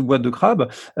ces fausses boîtes de crabe,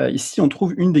 ici on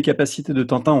trouve une des capacités de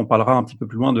Tintin, on parlera un petit peu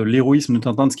plus loin de l'héroïsme de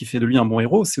Tintin, de ce qui fait de lui un bon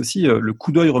héros, c'est aussi le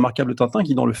coup d'œil remarquable de Tintin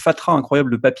qui, dans le fatras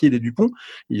incroyable de papier des Dupont,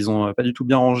 ils ont pas du tout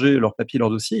bien rangé leur papier, leur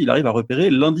dossier, il arrive à repérer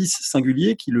l'indice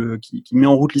singulier qui met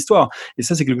en route l'histoire. Et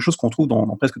ça, c'est quelque chose qu'on trouve dans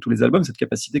presque tous les albums, cette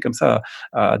capacité comme ça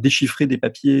à déchiffrer des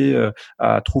papiers,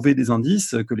 à trouver des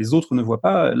indices que les autres ne voient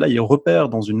pas. Là, il repère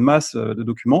dans une masse de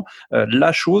documents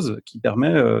la chose qui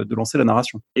permet de lancer la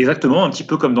narration. Exactement, un petit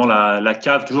peu comme dans la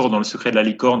cave, toujours dans le secret de la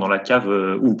licorne, dans la cave,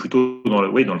 ou plutôt dans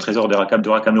le trésor de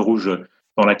Rackham le Rouge,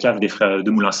 dans la cave des frères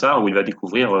de Moulinsart, où il va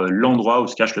découvrir l'endroit où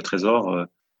se cache le trésor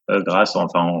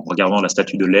en regardant la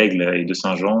statue de l'aigle et de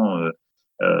Saint-Jean.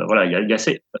 Voilà,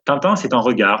 Tintin, c'est un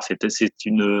regard, c'est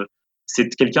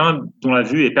quelqu'un dont la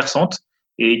vue est perçante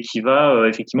et qui va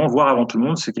effectivement voir avant tout le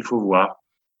monde ce qu'il faut voir.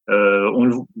 On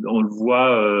le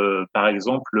voit par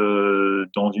exemple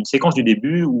dans une séquence du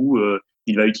début où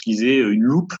il va utiliser une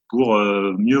loupe pour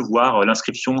mieux voir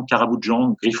l'inscription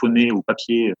Karaboudjan griffonnée au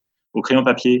crayon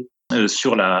papier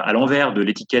à l'envers de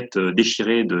l'étiquette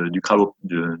déchirée du crabe,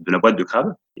 de la boîte de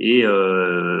crabe. Et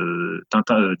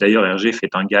Tintin, d'ailleurs, Hergé fait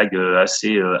un gag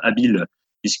assez habile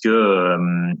puisque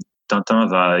Tintin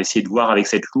va essayer de voir avec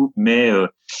cette loupe, mais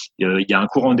il y a un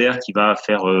courant d'air qui va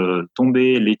faire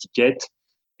tomber l'étiquette.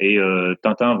 Et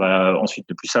Tintin va ensuite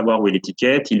ne plus savoir où est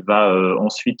l'étiquette. Il va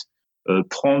ensuite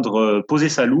poser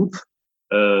sa loupe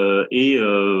et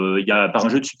par un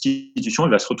jeu de substitution,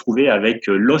 il va se retrouver avec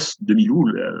l'os de Milou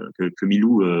que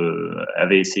Milou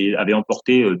avait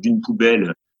emporté d'une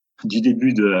poubelle du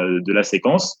début de la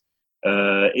séquence.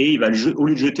 Et il va, au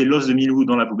lieu de jeter l'os de Milou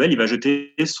dans la poubelle, il va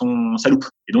jeter sa loupe.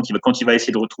 Et donc, quand il va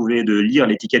essayer de lire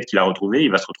l'étiquette qu'il a retrouvée, il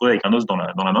va se retrouver avec un os dans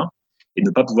la main et ne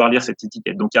pas pouvoir lire cette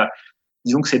étiquette. Donc,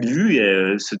 disons que cette vue,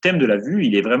 ce thème de la vue,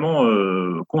 il est vraiment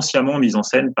consciemment mis en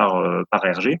scène par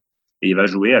Hergé, et il va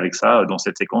jouer avec ça dans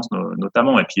cette séquence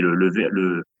notamment. Et puis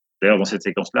d'ailleurs dans cette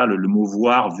séquence-là, le mot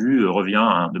voir, vue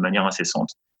revient de manière incessante,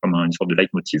 comme une sorte de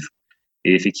leitmotiv.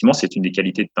 Et effectivement, c'est une des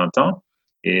qualités de Tintin,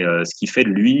 et ce qui fait de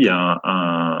lui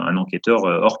un enquêteur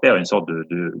hors pair, une sorte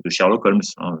de Sherlock Holmes,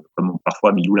 comme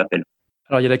parfois Milou l'appelle.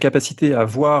 Alors, il y a la capacité à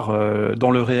voir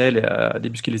dans le réel et à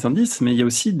débusquer les indices, mais il y a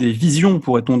aussi des visions,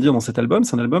 pourrait-on dire, dans cet album.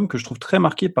 C'est un album que je trouve très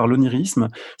marqué par l'onirisme.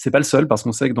 C'est pas le seul, parce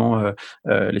qu'on sait que dans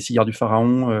Les cigares du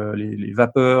pharaon, les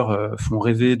vapeurs font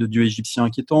rêver de dieux égyptiens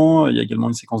inquiétants. Il y a également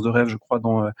une séquence de rêve, je crois,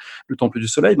 dans Le Temple du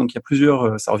Soleil. Donc, il y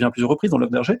a ça revient à plusieurs reprises dans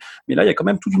l'œuvre d'Hergé. Mais là, il y a quand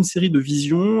même toute une série de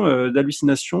visions,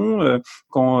 d'hallucinations.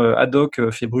 Quand Haddock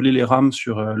fait brûler les rames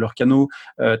sur leur canot,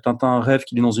 Tintin rêve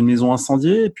qu'il est dans une maison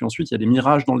incendiée. Et puis ensuite, il y a des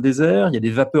mirages dans le désert. Il y a des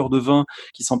vapeurs de vin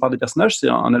qui s'emparent des personnages. C'est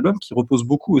un album qui repose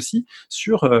beaucoup aussi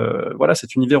sur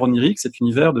cet univers onirique, cet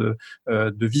univers de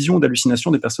vision, d'hallucination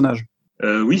des personnages.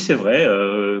 Oui, c'est vrai.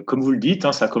 Comme vous le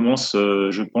dites, ça commence,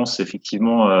 je pense,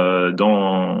 effectivement,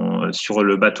 sur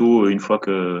le bateau, une fois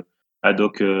que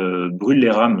Haddock brûle les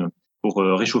rames pour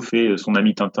réchauffer son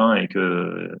ami Tintin et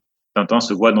que Tintin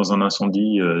se voit dans un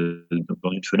incendie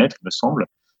dans une fenêtre, il me semble.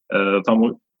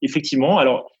 Effectivement,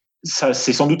 alors, ça,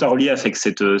 c'est sans doute à relier avec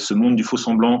ce monde du faux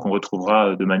semblant qu'on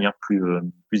retrouvera de manière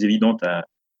plus évidente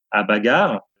à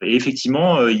Bagarre. Et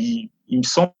effectivement, il me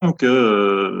semble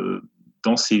que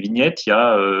dans ces vignettes, il y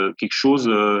a quelque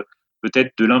chose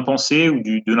peut-être de l'impensé ou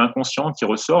de l'inconscient qui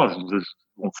ressort.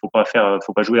 Faut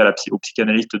pas jouer au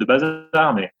psychanalyste de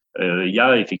bazar, mais il y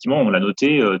a effectivement, on l'a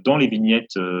noté, dans les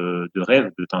vignettes de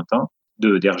rêve de Tintin,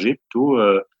 d'Hergé plutôt,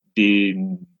 des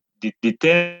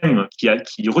thèmes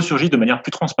qui ressurgissent de manière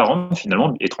plus transparente,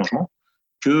 finalement, étrangement,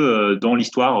 que dans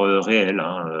l'histoire réelle.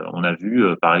 On a vu,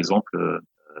 par exemple,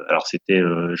 alors c'était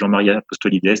Jean-Marie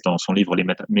Apostolides dans son livre Les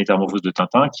Métamorphoses de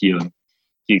Tintin qui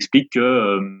explique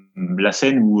que la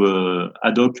scène où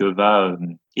Haddock va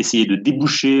essayer de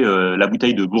déboucher la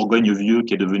bouteille de Bourgogne vieux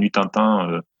qui est devenue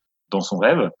Tintin dans son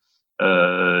rêve,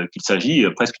 qu'il s'agit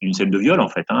presque d'une scène de viol, en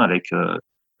fait, avec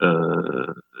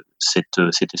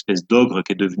cette espèce d'ogre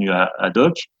qui est devenu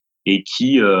Haddock et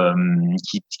qui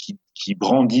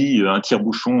brandit un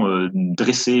tire-bouchon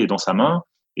dressé dans sa main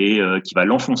et qui va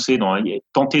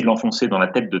tenter de l'enfoncer dans la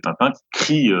tête de Tintin, qui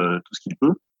crie tout ce qu'il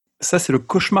peut. Ça, c'est le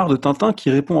cauchemar de Tintin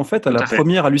qui répond en fait à la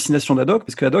première hallucination d'Haddock,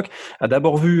 parce que Haddock a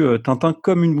d'abord vu Tintin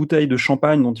comme une bouteille de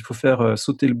champagne dont il faut faire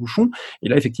sauter le bouchon. Et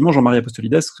là, effectivement, Jean-Marie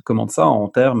Apostolides commente ça en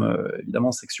termes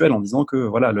évidemment sexuels, en disant que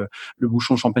voilà, le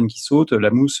bouchon de champagne qui saute, la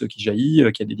mousse qui jaillit,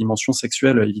 qui a des dimensions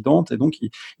sexuelles évidentes. Et donc,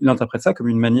 il interprète ça comme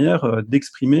une manière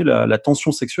d'exprimer la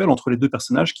tension sexuelle entre les deux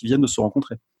personnages qui viennent de se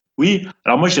rencontrer. Oui,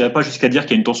 alors moi je n'irais pas jusqu'à dire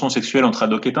qu'il y a une tension sexuelle entre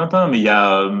Haddock et Tintin, mais il y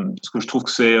a ce que je trouve que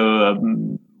c'est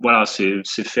voilà, c'est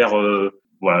faire.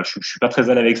 Voilà, je suis pas très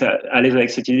à l'aise avec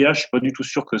cette idée-là. Je suis pas du tout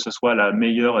sûr que ce soit la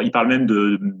meilleure. Il parle même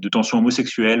de tension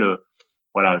homosexuelle.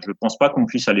 Voilà, je pense pas qu'on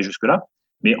puisse aller jusque-là.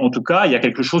 Mais en tout cas, il y a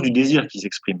quelque chose du désir qui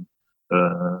s'exprime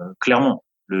clairement.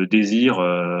 Le désir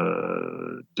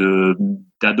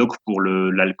d'Haddock pour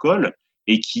l'alcool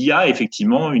et qui a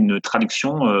effectivement une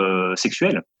traduction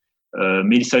sexuelle.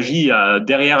 Mais il s'agit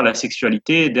derrière la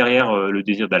sexualité, derrière le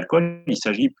désir d'alcool, il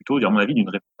s'agit plutôt, à mon avis, d'une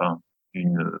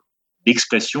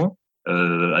expression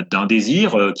d'un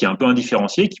désir qui est un peu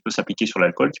indifférencié, qui peut s'appliquer sur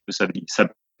l'alcool, qui peut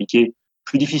s'appliquer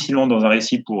plus difficilement dans un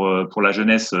récit pour la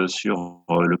jeunesse sur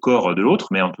le corps de l'autre,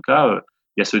 mais en tout cas,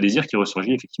 il y a ce désir qui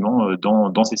ressurgit effectivement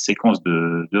dans ces séquences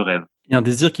de rêves. Il y a un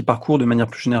désir qui parcourt de manière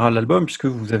plus générale l'album, puisque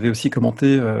vous avez aussi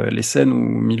commenté les scènes où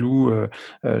Milou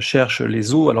cherche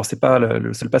les os. Alors c'est pas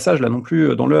le seul passage là non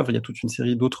plus dans l'œuvre. Il y a toute une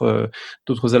série d'autres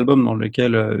albums dans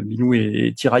lesquels Milou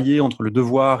est tiraillé entre le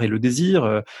devoir et le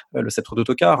désir. Le sceptre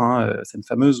d'Ottokar, scène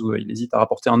fameuse où il hésite à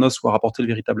rapporter un os ou à rapporter le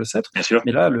véritable sceptre. Bien sûr.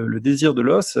 Mais là, le désir de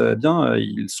l'os,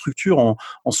 il structure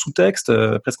en sous-texte,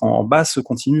 presque en basse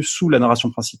continue sous la narration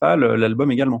principale,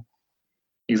 l'album également.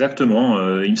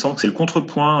 Exactement. Il me semble que c'est le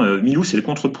contrepoint. Milou, c'est le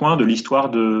contrepoint de l'histoire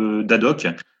d'Haddock.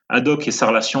 Haddock et sa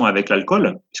relation avec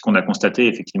l'alcool, puisqu'on a constaté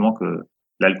effectivement que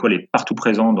l'alcool est partout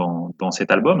présent dans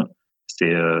cet album.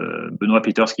 C'est Benoît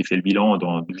Peters qui fait le bilan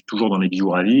toujours dans Les Bijoux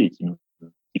Ravis et qui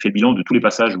fait le bilan de tous les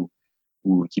passages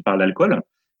qui parlent d'alcool.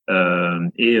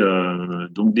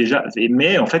 Donc déjà,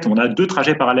 mais en fait, on a deux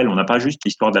trajets parallèles. On n'a pas juste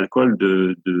l'histoire d'alcool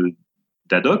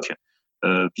d'Haddock.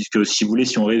 Puisque si vous voulez,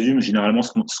 si on résume, généralement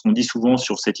ce qu'on dit souvent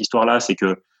sur cette histoire-là, c'est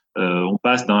que on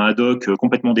passe d'un Haddock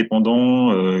complètement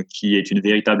dépendant, qui est une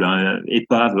véritable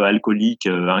épave alcoolique,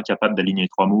 incapable d'aligner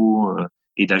trois mots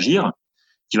et d'agir,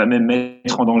 qui va même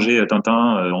mettre en danger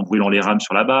Tintin en brûlant les rames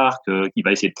sur la barque, qui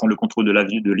va essayer de prendre le contrôle de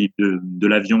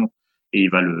l'avion et il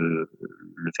va le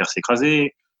faire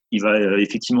s'écraser. Il va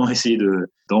effectivement essayer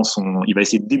il va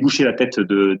essayer de déboucher la tête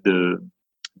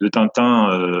de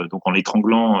Tintin, donc en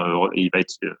l'étranglant, et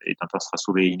Tintin sera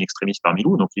sauvé in extremis par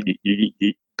Milou. Donc il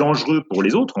est dangereux pour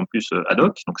les autres, en plus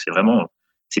Haddock. Donc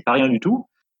c'est pas rien du tout.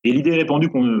 Et l'idée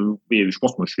répandue, et je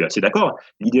pense que moi je suis assez d'accord,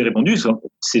 l'idée répandue,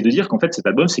 c'est de dire qu'en fait cet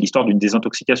album c'est l'histoire d'une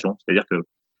désintoxication. C'est-à-dire que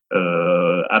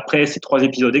après ces 3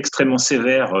 épisodes extrêmement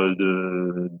sévères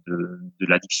de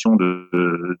l'addiction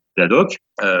d'Haddock,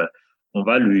 on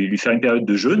va lui faire une période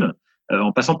de jeûne.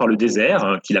 En passant par le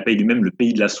désert, qu'il appelle lui-même le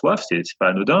pays de la soif, c'est pas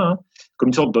anodin,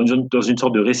 comme dans une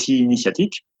sorte de récit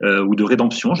initiatique ou de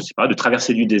rédemption, je sais pas, de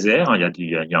traversée du désert. Il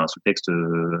y a un sous-texte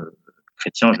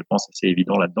chrétien, je pense, assez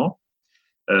évident là-dedans,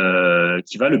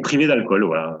 qui va le priver d'alcool,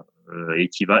 voilà,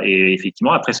 et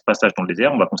effectivement après ce passage dans le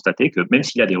désert, on va constater que même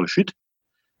s'il y a des rechutes,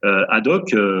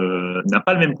 Haddock n'a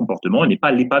pas le même comportement, il n'est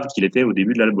pas l'épave qu'il était au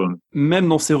début de l'album. Même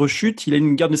dans ses rechutes,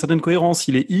 il garde une certaine cohérence.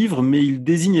 Il est ivre, mais il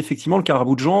désigne effectivement le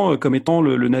Karaboudjan comme étant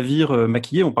le navire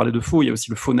maquillé. On parlait de faux, il y a aussi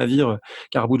le faux navire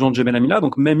Karaboudjan de Jebel Amila.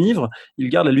 Donc même ivre, il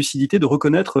garde la lucidité de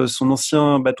reconnaître son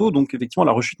ancien bateau. Donc effectivement,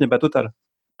 la rechute n'est pas totale.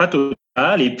 Pas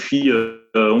totale. Et puis,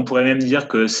 on pourrait même dire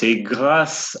que c'est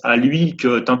grâce à lui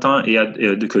que Tintin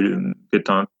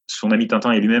son ami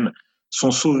Tintin et lui-même sont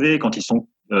sauvés quand ils sont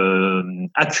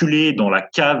acculés dans la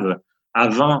cave à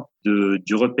vin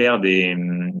du repère des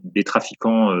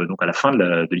trafiquants, donc à la fin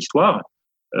de l'histoire,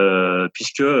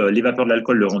 puisque les vapeurs de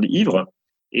l'alcool le rendent ivre.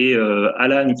 Et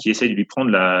Alan, qui essaie de lui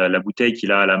prendre la bouteille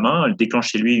qu'il a à la main, déclenche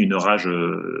chez lui une rage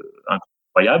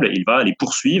incroyable. Il va les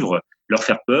poursuivre, leur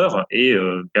faire peur et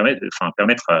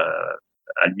permettre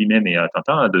à lui-même et à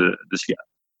Tintin de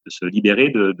se libérer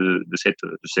de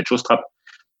cette chose trappe.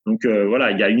 Donc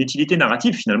voilà, il y a une utilité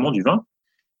narrative finalement du vin.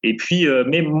 Et puis,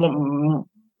 mais il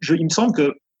me semble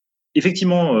que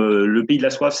effectivement, le pays de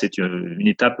la soif, c'est une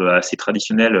étape assez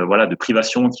traditionnelle, voilà, de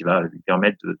privation qui va lui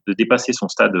permettre de dépasser son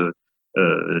stade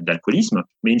d'alcoolisme.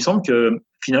 Mais il me semble que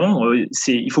finalement,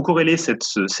 il faut corréler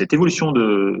cette évolution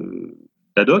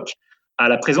d'Haddock à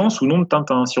la présence ou non de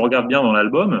Tintin. Si on regarde bien dans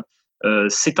l'album,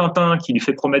 c'est Tintin qui lui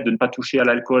fait promettre de ne pas toucher à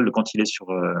l'alcool quand il est sur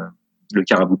le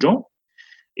Karaboudjan.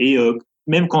 Et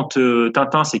même quand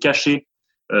Tintin s'est caché,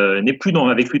 n'est plus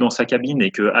avec lui dans sa cabine et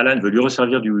que Alan veut lui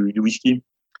resservir du whisky,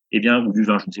 ou du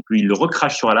vin, je ne sais plus, il le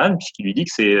recrache sur Alan puisqu'il lui dit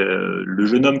que c'est le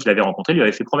jeune homme qu'il avait rencontré lui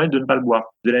avait fait promettre de ne pas le boire.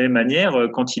 De la même manière,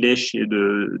 quand il est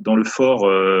dans le fort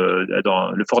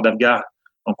d'Avgar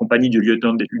en compagnie du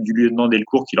lieutenant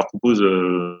Delcourt qui leur propose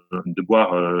de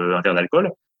boire un verre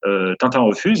d'alcool, Tintin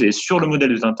refuse et sur le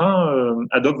modèle de Tintin,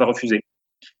 Haddock va refuser.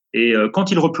 Et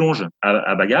quand il replonge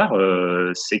à Bagarre,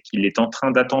 c'est qu'il est en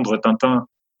train d'attendre Tintin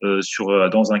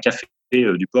dans un café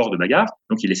du port de Bagarre,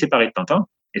 donc il est séparé de Tintin,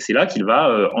 et c'est là qu'il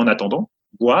va, en attendant,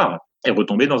 boire et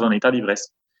retomber dans un état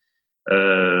d'ivresse.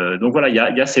 Donc voilà, il y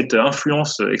a cette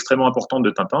influence extrêmement importante de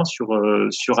Tintin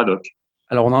sur Haddock.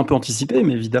 Alors on a un peu anticipé,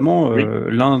 mais évidemment, Oui.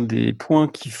 l'un des points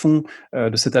qui font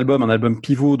de cet album un album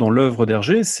pivot dans l'œuvre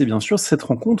d'Hergé, c'est bien sûr cette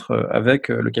rencontre avec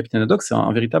le capitaine Haddock. C'est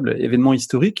un véritable événement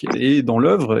historique et dans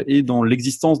l'œuvre et dans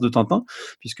l'existence de Tintin,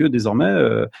 puisque désormais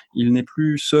il n'est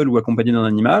plus seul ou accompagné d'un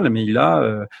animal, mais il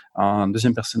a un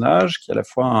deuxième personnage qui est à la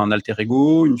fois un alter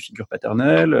ego, une figure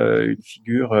paternelle, une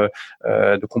figure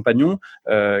de compagnon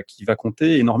qui va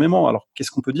compter énormément. Alors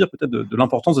qu'est-ce qu'on peut dire peut-être de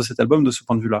l'importance de cet album de ce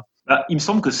point de vue-là ? Il me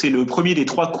semble que c'est le premier des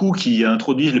 3 coups qui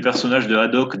introduisent le personnage de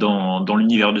Haddock dans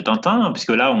l'univers de Tintin, puisque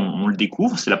là, on le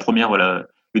découvre. C'est la première, voilà,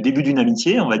 le début d'une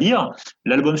amitié, on va dire.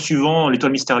 L'album suivant,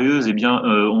 L'Étoile mystérieuse, eh bien,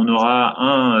 on aura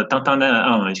un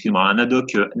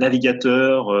Haddock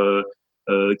navigateur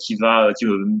qui va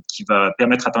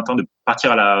permettre à Tintin de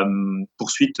partir à la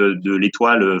poursuite de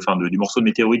l'étoile, du morceau de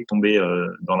météorite tombé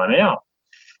dans la mer.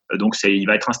 Donc il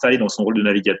va être installé dans son rôle de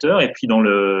navigateur. Et puis dans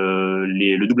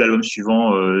le double album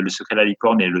suivant, Le secret de la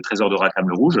licorne et Le trésor de Rackham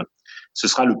le rouge, ce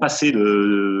sera le passé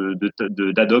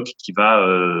d'Haddock qui va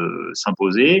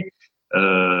s'imposer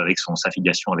avec sa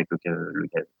filiation avec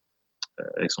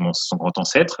son grand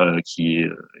ancêtre dont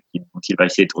il va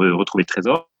essayer de retrouver le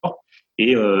trésor.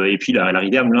 Et puis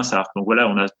l'arrivée à Moulinsart. Donc voilà,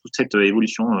 on a toute cette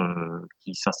évolution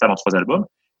qui s'installe en 3 albums.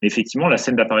 Mais effectivement, la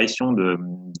scène d'apparition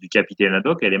du capitaine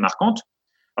Haddock, elle est marquante.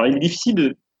 Alors, il est difficile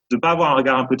de ne pas avoir un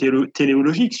regard un peu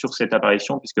téléologique sur cette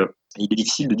apparition, puisqu'il est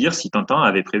difficile de dire si Tintin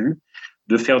avait prévu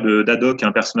de faire d'Haddock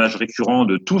un personnage récurrent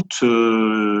de toutes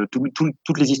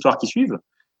les histoires qui suivent,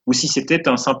 ou si c'était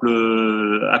un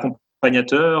simple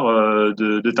accompagnateur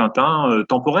de Tintin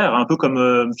temporaire, un peu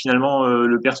comme finalement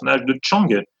le personnage de Chang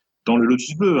dans le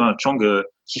Lotus Bleu, hein, Chang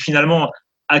qui finalement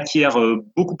acquiert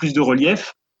beaucoup plus de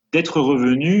relief d'être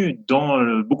revenu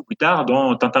beaucoup plus tard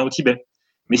dans Tintin au Tibet.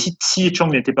 Mais si Chang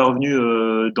n'était pas revenu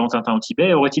dans Tintin au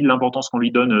Tibet, aurait-il l'importance qu'on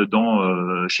lui donne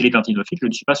chez les tintinophiles ? Je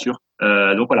ne suis pas sûr.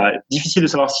 Donc voilà, difficile de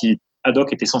savoir si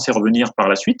Haddock était censé revenir par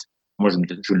la suite. Moi, je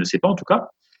ne le sais pas en tout cas.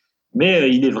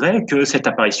 Mais il est vrai que cette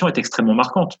apparition est extrêmement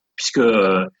marquante, puisque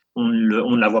on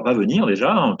ne la voit pas venir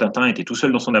déjà. Tintin était tout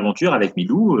seul dans son aventure avec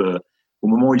Milou. Au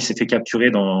moment où il s'est fait capturer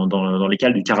dans les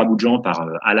cales du Caraboujan par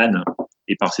Alan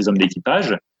et par ses hommes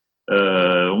d'équipage,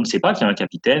 on ne sait pas qu'il y a un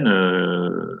capitaine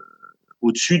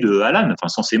au-dessus de Alan,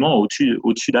 censément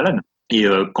au-dessus d'Alan. Et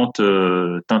quand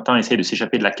Tintin essaie de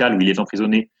s'échapper de la cale où il est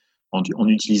emprisonné en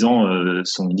utilisant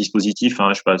son dispositif,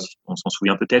 je sais pas, on s'en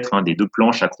souvient peut-être, des 2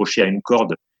 planches accrochées à une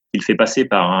corde qu'il fait passer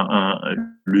par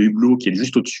le hublot qui est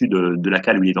juste au-dessus de la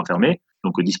cale où il est enfermé,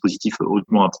 donc dispositif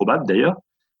hautement improbable d'ailleurs,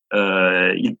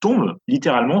 il tombe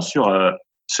littéralement sur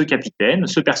ce capitaine,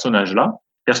 ce personnage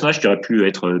qui aurait pu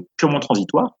être purement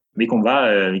transitoire, mais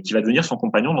qui va devenir son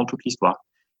compagnon dans toute l'histoire.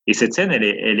 Et cette scène, elle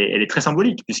est très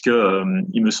symbolique, puisque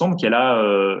il me semble qu'elle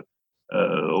a,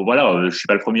 je suis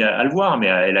pas le premier à le voir, mais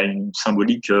elle a une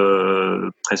symbolique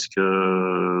presque,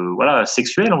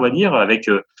 sexuelle, on va dire, avec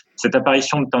cette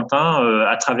apparition de Tintin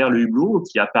à travers le hublot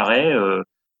qui apparaît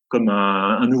comme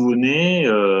un nouveau-né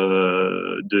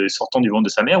sortant du ventre de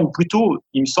sa mère, ou plutôt,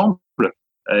 il me semble,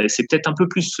 c'est peut-être un peu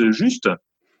plus juste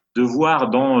de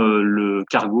voir dans le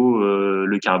cargo,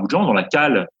 le Caraboujan, dans la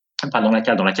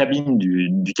cabine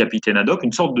du capitaine Haddock,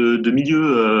 une sorte de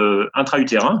milieu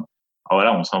intra-utérin. Alors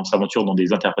voilà, on s'aventure dans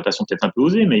des interprétations peut-être un peu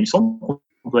osées, mais il me semble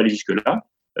qu'on peut aller jusque-là,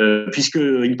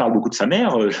 puisqu'il parle beaucoup de sa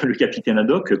mère, le capitaine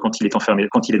Haddock, quand il est enfermé,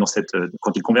 quand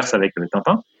il converse avec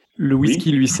Tintin. Le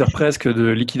whisky lui sert presque de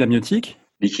liquide amniotique.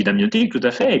 Liquide amniotique, tout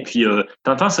à fait. Et puis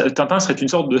Tintin serait une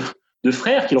sorte de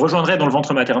frère qu'il rejoindrait dans le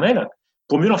ventre maternel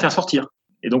pour mieux l'en faire sortir.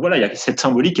 Et donc voilà, il y a cette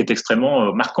symbolique qui est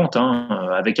extrêmement marquante,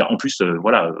 avec en plus, je ne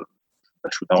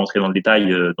peux pas rentrer dans le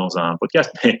détail dans un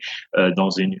podcast, mais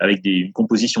avec une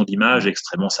composition d'images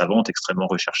extrêmement savante, extrêmement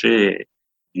recherchée, et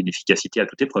d'une efficacité à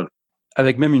toute épreuve.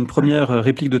 Avec même une première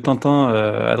réplique de Tintin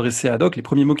adressée à Haddock, les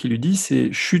premiers mots qu'il lui dit, c'est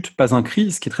 « chut, pas un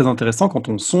cri », ce qui est très intéressant quand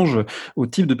on songe au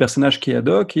type de personnage qu'est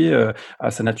Haddock et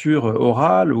à sa nature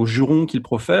orale, aux jurons qu'il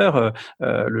profère.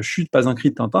 Le « chut, pas un cri »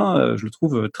 de Tintin, je le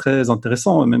trouve très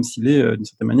intéressant, même s'il est d'une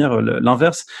certaine manière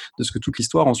l'inverse de ce que toute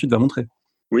l'histoire ensuite va montrer.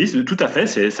 Oui, tout à fait.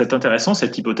 C'est intéressant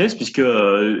cette hypothèse, puisque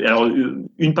alors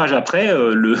une page après,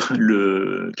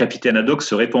 le capitaine Haddock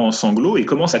se répand en sanglots et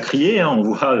commence à crier. On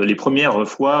voit les premières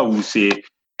fois où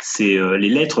les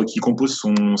lettres qui composent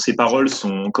ses paroles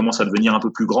commencent à devenir un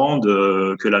peu plus grandes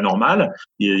que la normale,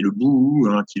 et le bouh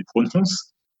qu'il prononce.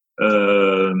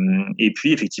 Et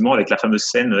puis effectivement avec la fameuse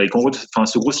scène,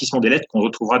 ce grossissement des lettres qu'on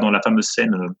retrouvera dans la fameuse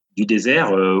scène du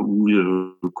désert où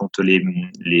quand les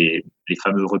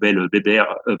fameux rebelles Bébert,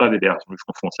 pas Bébert, je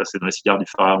confonds, ça c'est dans les cigares du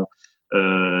pharaon,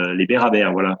 les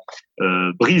Bérabères, voilà,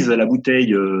 brise sa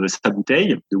bouteille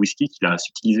de whisky qu'il a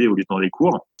utilisée au lieutenant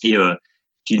Descours et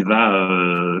qu'il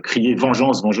va crier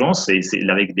vengeance, vengeance, et c'est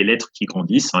avec des lettres qui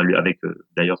grandissent, hein, avec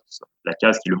d'ailleurs la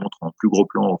case qui le montre en plus gros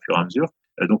plan au fur et à mesure.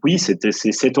 Donc oui, c'est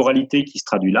cette oralité qui se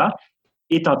traduit là.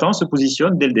 Et Tintin se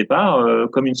positionne dès le départ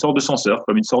comme une sorte de censeur,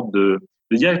 comme une sorte de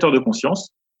directeur de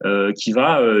conscience qui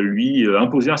va lui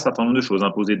imposer un certain nombre de choses,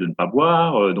 imposer de ne pas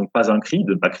boire, donc pas un cri,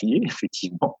 de ne pas crier,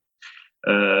 effectivement.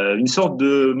 Une sorte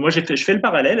de, moi je fais le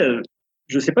parallèle.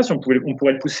 Je ne sais pas si on pourrait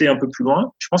le pousser un peu plus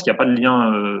loin. Je pense qu'il n'y a pas de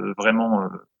lien vraiment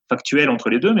factuel entre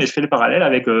les deux, mais je fais le parallèle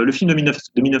avec le film de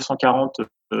 1940,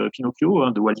 Pinocchio,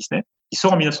 hein, de Walt Disney, qui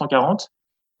sort en 1940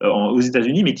 aux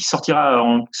États-Unis, mais qui sortira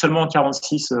seulement en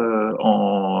 1946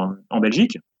 en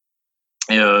Belgique.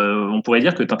 Et on pourrait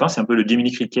dire que Tintin, c'est un peu le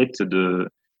Jiminy Cricket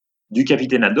du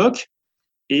capitaine Haddock.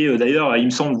 Et d'ailleurs, il me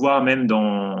semble voir même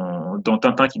dans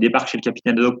Tintin qui débarque chez le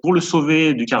capitaine Haddock pour le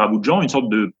sauver du Carabou-de-Jean, une sorte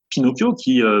de Pinocchio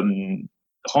qui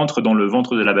rentre dans le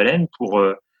ventre de la baleine pour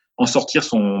en sortir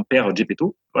son père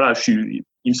Geppetto. Voilà, il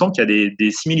me semble qu'il y a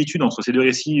des similitudes entre ces deux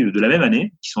récits de la même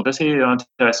année qui sont assez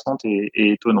intéressantes et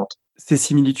étonnantes. Ces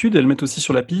similitudes, elles mettent aussi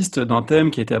sur la piste d'un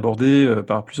thème qui a été abordé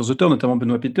par plusieurs auteurs, notamment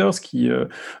Benoît Peters, qui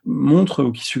montre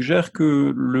ou qui suggère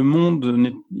que le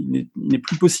monde n'est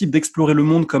plus possible d'explorer le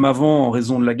monde comme avant en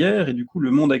raison de la guerre, et du coup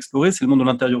le monde à explorer, c'est le monde de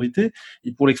l'intériorité,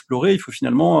 et pour l'explorer, il faut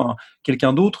finalement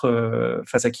quelqu'un d'autre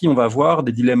face à qui on va avoir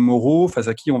des dilemmes moraux, face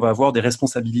à qui on va avoir des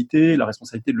responsabilités, la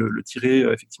responsabilité de le tirer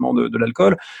effectivement de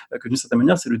l'alcool, que d'une certaine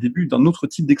manière c'est le début d'un autre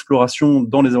type d'exploration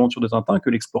dans les aventures de Tintin que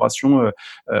l'exploration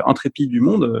intrépide du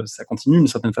monde. Ça continue d'une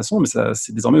certaine façon, mais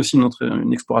c'est désormais aussi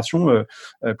une exploration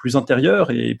plus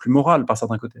intérieure et plus morale par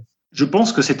certains côtés. Je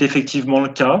pense que c'est effectivement le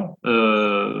cas,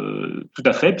 tout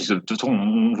à fait, puisque de toute façon,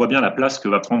 on voit bien la place que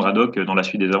va prendre Haddock dans la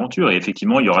suite des aventures, et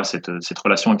effectivement, il y aura cette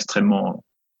relation extrêmement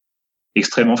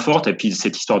forte, et puis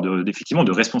cette histoire effectivement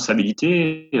de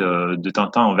responsabilité de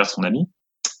Tintin envers son ami,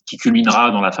 qui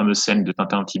culminera dans la fameuse scène de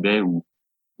Tintin au Tibet où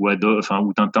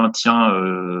Tintin tient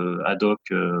Haddock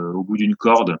au bout d'une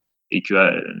corde,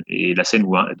 et la scène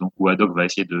où Haddock va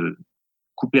essayer de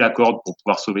couper la corde pour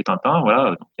pouvoir sauver Tintin.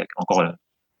 Voilà, donc il y a encore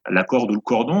la corde ou le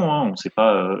cordon, hein, on ne sait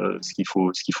pas ce qu'il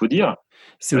faut dire.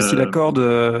 C'est aussi la corde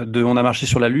de On a marché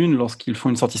sur la Lune lorsqu'ils font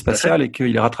une sortie spatiale et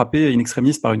qu'il est rattrapé in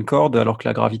extremis par une corde alors que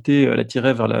la gravité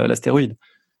l'attirait vers l'astéroïde.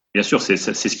 Bien sûr, c'est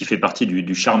ce qui fait partie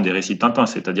du charme des récits de Tintin,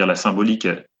 c'est-à-dire la symbolique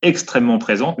extrêmement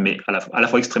présente, mais à la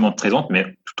fois extrêmement présente,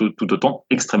 mais tout autant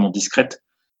extrêmement discrète.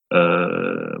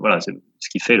 Voilà, c'est ce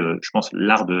qui fait, je pense,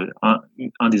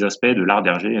 un des aspects de l'art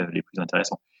d'Hergé les plus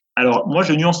intéressants. Alors, moi,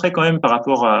 je nuancerais quand même par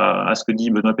rapport à ce que dit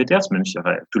Benoît Peters, même si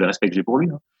tout le respect que j'ai pour lui.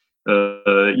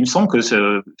 Il me semble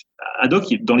que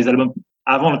Haddock, dans les albums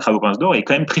avant Le Crabe aux pinces d'or, est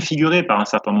quand même préfiguré par un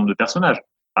certain nombre de personnages.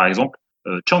 Par exemple,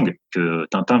 Chang, que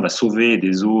Tintin va sauver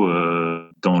des eaux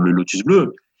dans le Lotus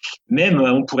bleu. Même,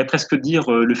 on pourrait presque dire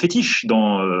le fétiche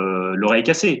dans L'oreille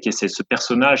cassée, qui est ce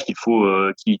personnage qui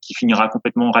finira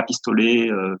complètement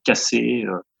rafistolé, cassé,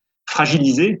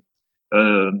 fragilisé.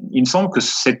 Il me semble que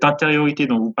cette intériorité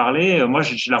dont vous parlez, moi,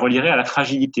 je la relierais à la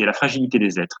fragilité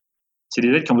des êtres. C'est des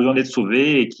êtres qui ont besoin d'être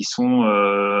sauvés et qui sont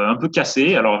un peu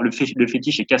cassés. Alors, le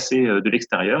fétiche est cassé de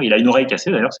l'extérieur. Il a une oreille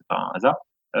cassée, d'ailleurs, c'est pas un hasard.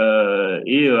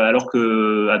 Alors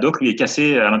que Haddock, lui, est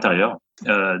cassé à l'intérieur.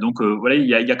 Donc voilà, il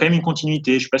y a quand même une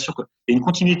continuité. Je suis pas sûr qu'il y ait une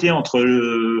continuité entre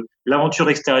l'aventure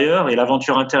extérieure et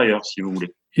l'aventure intérieure, si vous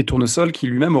voulez. Et Tournesol qui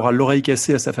lui-même aura l'oreille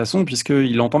cassée à sa façon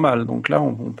puisqu'il entend mal. Donc là,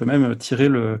 on peut même tirer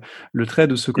le trait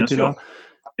de ce côté-là.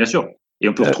 Bien sûr. Et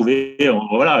on peut retrouver,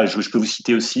 voilà, je peux vous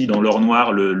citer aussi dans L'Or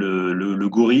Noir le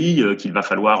gorille qu'il va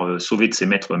falloir sauver de ses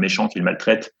maîtres méchants qu'il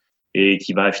maltraite et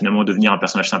qui va finalement devenir un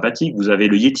personnage sympathique. Vous avez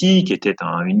le Yéti qui était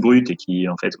une brute et qui,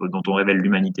 en fait, dont on révèle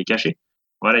l'humanité cachée.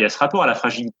 Voilà, il y a ce rapport à la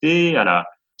fragilité,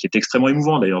 qui est extrêmement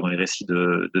émouvant d'ailleurs dans les récits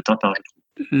de Tintin, je trouve.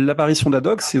 L'apparition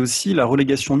d'Haddock, c'est aussi la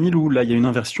relégation de Milou. Là, il y a une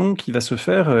inversion qui va se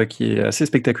faire, qui est assez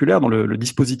spectaculaire dans le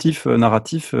dispositif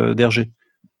narratif d'Hergé.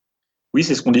 Oui,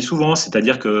 c'est ce qu'on dit souvent,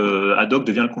 c'est-à-dire que Haddock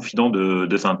devient le confident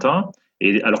de Tintin,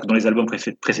 et alors que dans les albums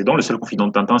précédents, le seul confident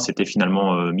de Tintin, c'était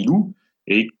finalement Milou.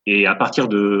 Et à partir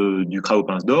du Crabe aux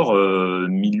pinces d'or,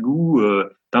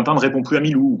 Tintin ne répond plus à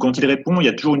Milou. Quand il répond, il y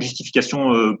a toujours une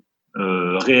justification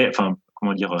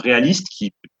réaliste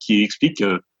qui explique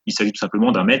qu'il s'agit tout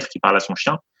simplement d'un maître qui parle à son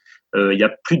chien. Il n'y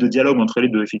a plus de dialogue entre les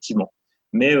deux, effectivement.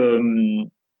 Mais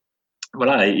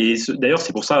voilà, et d'ailleurs,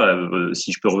 c'est pour ça,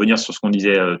 si je peux revenir sur ce qu'on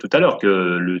disait tout à l'heure, que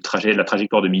la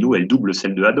trajectoire de Milou, elle double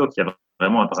celle de Haddock. Il y a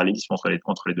vraiment un parallélisme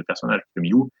entre les deux personnages. Que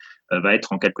Milou va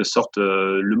être en quelque sorte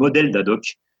le modèle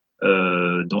d'Haddock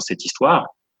dans cette histoire,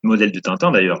 modèle de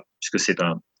Tintin d'ailleurs, puisque c'est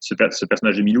ce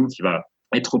personnage de Milou qui va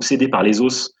être obsédé par les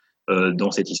os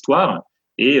dans cette histoire,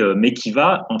 mais qui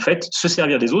va en fait se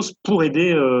servir des os pour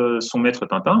aider son maître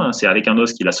Tintin. C'est avec un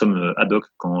os qu'il assomme Haddock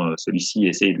quand celui-ci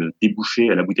essaye de déboucher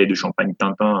la bouteille de champagne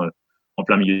Tintin en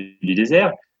plein milieu du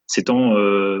désert. C'est en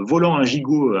volant un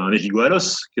gigot à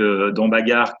l'os dans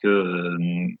Bagarre que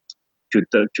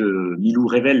Milou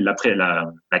révèle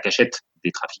la cachette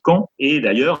des trafiquants. Et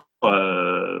d'ailleurs,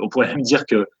 on pourrait même dire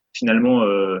que finalement,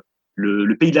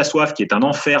 le pays de la soif, qui est un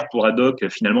enfer pour Haddock,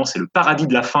 finalement, c'est le paradis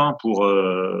de la faim pour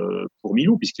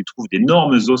Milou, puisqu'il trouve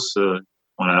d'énormes os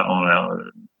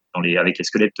avec les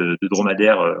squelettes de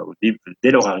dromadaires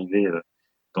dès leur arrivée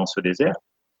dans ce désert.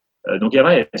 Donc, il y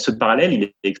a ce parallèle, il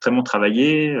est extrêmement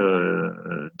travaillé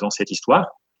dans cette histoire.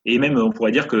 Et même, on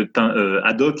pourrait dire que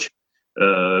Haddock,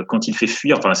 quand il fait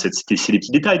fuir, enfin, c'est des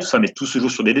petits détails, tout ça, mais tout se joue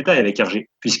sur des détails avec Hergé,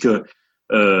 puisque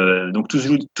donc tout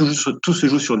se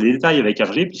joue sur des détails avec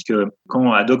Hergé, puisque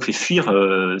quand Haddock fait fuir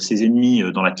ses ennemis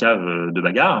dans la cave de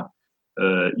Bagarre,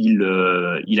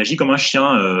 il agit comme un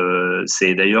chien.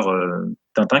 C'est d'ailleurs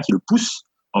Tintin qui le pousse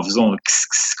en faisant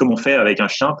comme on fait avec un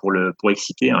chien pour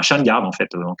exciter un chien de garde en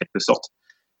fait, en quelque sorte.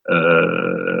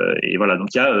 Et voilà, donc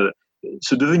il y a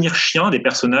ce devenir chien des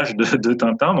personnages de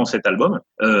Tintin dans cet album,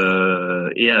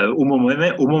 au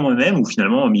moment même où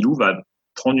finalement Milou va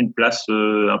prendre une place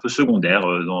un peu secondaire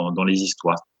dans les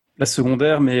histoires. La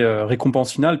secondaire, mais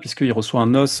récompense finale, puisqu'il reçoit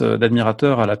un os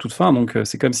d'admirateur à la toute fin. Donc,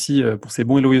 c'est comme si, pour ses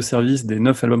bons et loyaux services des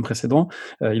 9 albums précédents,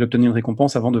 il obtenait une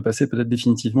récompense avant de passer peut-être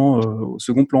définitivement au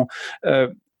second plan.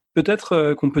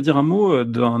 Peut-être qu'on peut dire un mot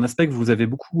d'un aspect que vous avez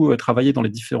beaucoup travaillé dans les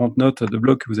différentes notes de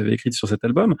blog que vous avez écrites sur cet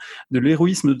album, de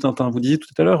l'héroïsme de Tintin. Vous disiez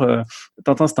tout à l'heure,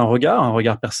 Tintin c'est un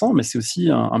regard perçant, mais c'est aussi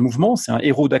un mouvement, c'est un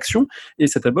héros d'action, et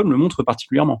cet album le montre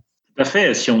particulièrement. Tout à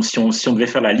fait. Si on devait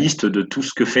faire la liste de tout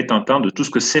ce que fait Tintin, de tout ce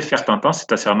que sait faire Tintin,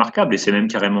 c'est assez remarquable et c'est même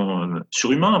carrément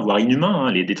surhumain, voire inhumain.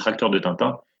 Les détracteurs de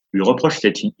Tintin lui reprochent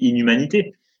cette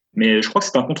inhumanité. Mais je crois que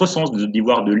c'est un contresens d'y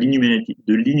voir de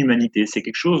l'inhumanité. C'est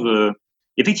quelque chose.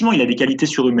 Effectivement, il a des qualités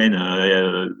surhumaines.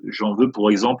 J'en veux par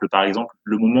exemple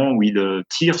le moment où il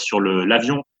tire sur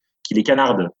l'avion qui les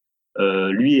canarde.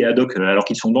 Lui et Haddock, alors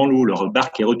qu'ils sont dans l'eau, leur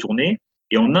barque est retournée.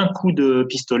 Et en un coup de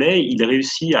pistolet, il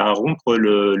réussit à rompre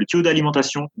le tuyau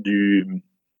d'alimentation de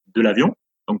l'avion,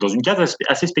 donc dans une case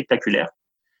assez spectaculaire.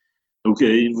 Donc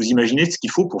vous imaginez ce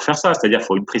qu'il faut pour faire ça, c'est-à-dire qu'il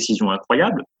faut une précision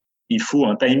incroyable, il faut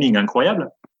un timing incroyable.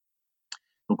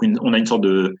 Donc on a une sorte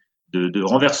de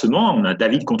renversement, on a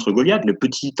David contre Goliath, le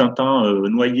petit Tintin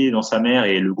noyé dans sa mer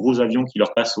et le gros avion qui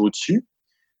leur passe au-dessus.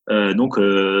 Donc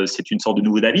c'est une sorte de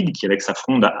nouveau David qui, avec sa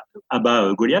fronde,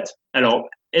 abat Goliath. Alors,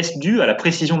 est-ce dû à la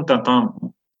précision de Tintin ?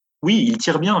 Oui, il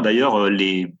tire bien. D'ailleurs,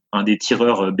 un des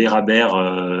tireurs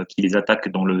Béraber qui les attaque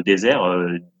dans le désert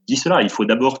dit cela. Il faut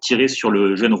d'abord tirer sur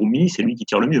le jeune Roumi, c'est lui qui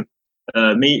tire le mieux.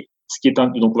 Mais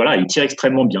donc voilà, il tire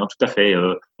extrêmement bien, tout à fait.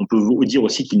 On peut dire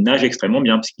aussi qu'il nage extrêmement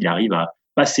bien parce qu'il arrive à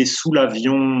passer sous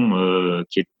l'avion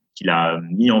qu'il a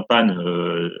mis en panne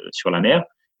sur la mer.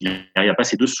 Il arrive à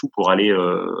passer dessous pour aller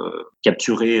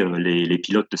capturer les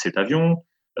pilotes de cet avion.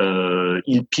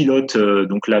 Il pilote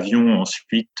donc l'avion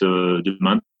ensuite de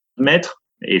main de maître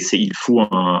et il faut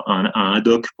un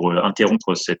Haddock pour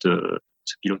interrompre ce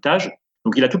pilotage.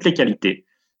 Donc il a toutes les qualités.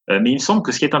 Mais il me semble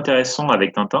que ce qui est intéressant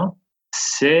avec Tintin,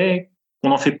 c'est qu'on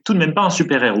n'en fait tout de même pas un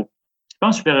super-héros. C'est pas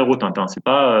un super-héros Tintin, c'est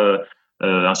pas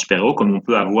un super-héros comme on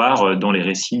peut avoir dans les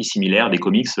récits similaires des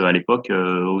comics à l'époque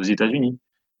aux États-Unis.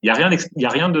 Il y a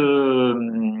rien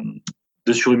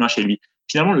de surhumain chez lui.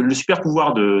 Finalement, le super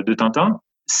pouvoir de Tintin,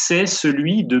 c'est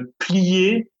celui de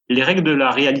plier les règles de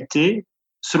la réalité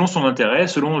selon son intérêt,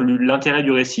 selon l'intérêt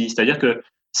du récit. C'est-à-dire que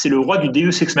c'est le roi du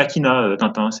Deus ex machina,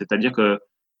 Tintin. C'est-à-dire que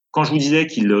quand je vous disais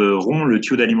qu'il rompt le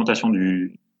tuyau d'alimentation de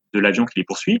l'avion qui les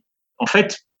poursuit, en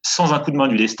fait, sans un coup de main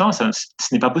du destin, ce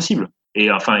n'est pas possible. Et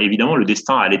enfin, évidemment, le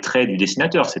destin a les traits du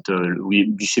dessinateur,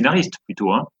 du scénariste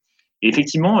plutôt. Hein. Et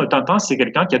effectivement, Tintin, c'est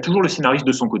quelqu'un qui a toujours le scénariste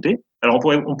de son côté. Alors,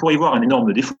 on pourrait y voir un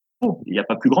énorme défaut. Il n'y a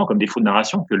pas plus grand comme défaut de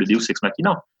narration que le Deus ex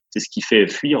machina. C'est ce qui fait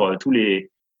fuir tous les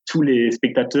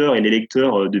spectateurs et les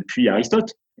lecteurs depuis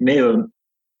Aristote. Mais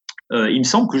il me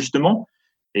semble que justement,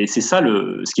 et c'est ça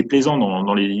ce qui est plaisant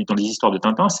dans les histoires de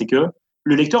Tintin, c'est que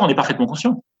le lecteur en est parfaitement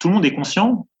conscient. Tout le monde est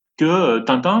conscient que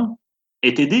Tintin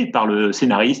est aidé par le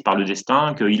scénariste, par le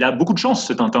destin, qu'il a beaucoup de chance,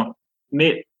 ce Tintin.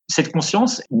 Mais cette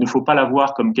conscience, il ne faut pas la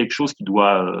voir comme quelque chose qui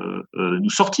doit nous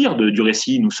sortir du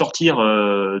récit, nous sortir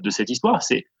de cette histoire.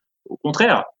 C'est au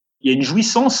contraire, il y a une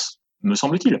jouissance, me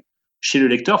semble-t-il, chez le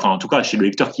lecteur, enfin en tout cas chez le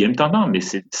lecteur qui aime Tintin, mais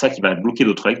c'est ça qui va bloquer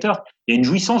d'autres lecteurs. Il y a une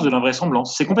jouissance de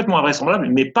l'invraisemblance. C'est complètement invraisemblable,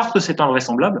 mais parce que c'est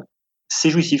invraisemblable,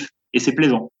 c'est jouissif et c'est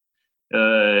plaisant.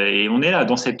 Et on est là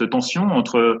dans cette tension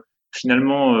entre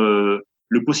finalement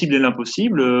le possible et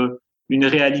l'impossible, une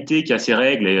réalité qui a ses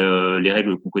règles et les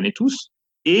règles qu'on connaît tous,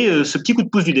 et ce petit coup de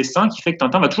pouce du destin qui fait que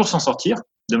Tintin va toujours s'en sortir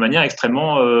de manière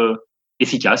extrêmement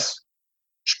efficace.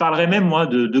 Je parlerais même, moi,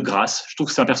 de grâce. Je trouve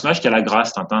que c'est un personnage qui a la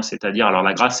grâce, Tintin, c'est-à-dire, alors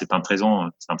la grâce, c'est un présent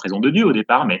de Dieu au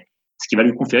départ, mais ce qui va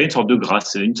lui conférer une sorte de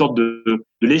grâce, une sorte de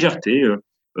légèreté.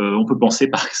 On peut penser,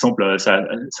 par exemple, ça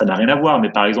n'a rien à voir,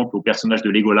 mais par exemple au personnage de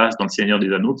Légolas dans Le Seigneur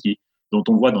des Anneaux, dont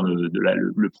on voit dans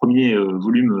le premier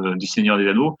volume du Seigneur des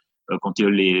Anneaux, quand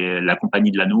la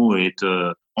compagnie de l'anneau est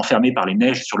enfermée par les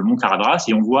neiges sur le mont Caradras,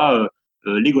 et on voit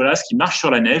Légolas qui marche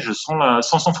sur la neige sans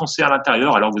s'enfoncer à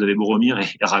l'intérieur, alors vous avez Boromir et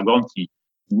Aragorn qui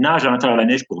nagent à l'intérieur de la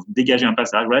neige pour dégager un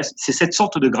passage. Ouais, c'est cette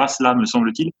sorte de grâce-là, me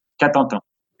semble-t-il, qu'a Tintin.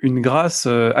 Une grâce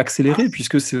accélérée,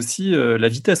 puisque c'est aussi la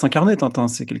vitesse incarnée, Tintin.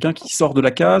 C'est quelqu'un qui sort de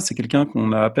la case, c'est quelqu'un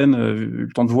qu'on a à peine eu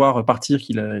le temps de voir partir,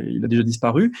 il a déjà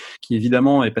disparu, qui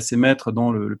évidemment est passé maître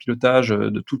dans le pilotage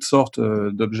de toutes sortes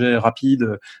d'objets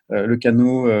rapides, le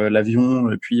canot, l'avion,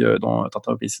 et puis dans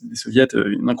Tintin au pays des soviets,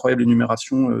 une incroyable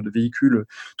énumération de véhicules,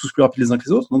 tous plus rapides les uns que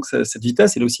les autres. Donc cette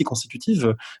vitesse, elle est aussi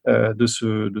constitutive de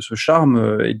ce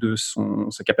charme et de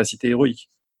sa capacité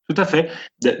héroïque. Tout à fait.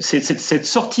 Cette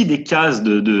sortie des cases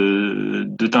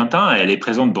de Tintin, elle est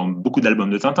présente dans beaucoup d'albums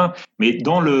de Tintin, mais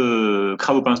dans le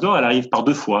Crabe aux pinces d'or, elle arrive par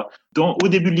deux fois. Au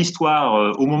début de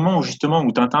l'histoire, au moment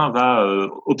où Tintin va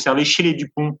observer chez les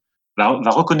Dupont, va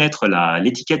reconnaître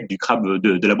l'étiquette du crabe,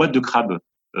 de la boîte de crabe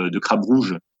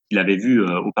rouge qu'il avait vue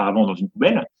auparavant dans une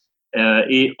poubelle,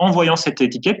 et en voyant cette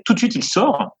étiquette, tout de suite il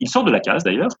sort de la case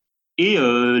d'ailleurs. Et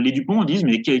les Dupont disent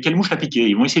mais quelle mouche l'a piqué.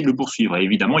 Ils vont essayer de le poursuivre. Et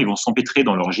évidemment, ils vont s'empêtrer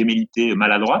dans leur gémellité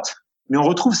maladroite. Mais on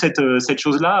retrouve cette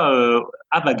chose-là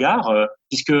à bagarre,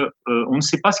 puisque on ne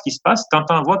sait pas ce qui se passe.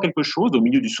 Tintin voit quelque chose au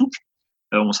milieu du souk.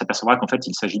 On s'apercevra qu'en fait,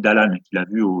 il s'agit d'Alan qu'il a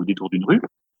vu au détour d'une rue.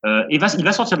 Il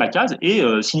va sortir de la case et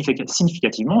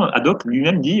significativement, Haddock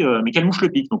lui-même dit mais quelle mouche le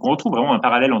pique. Donc on retrouve vraiment un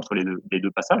parallèle entre les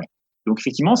deux passages. Donc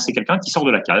effectivement, c'est quelqu'un qui sort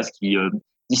de la case, qui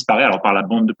disparaît alors par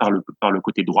le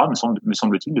côté droit, me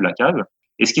semble-t-il, de la case.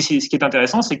 Et ce qui est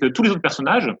intéressant, c'est que tous les autres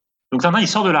personnages, donc Tintin, il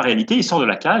sort de la réalité, il sort de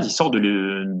la case, il sort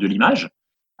de l'image,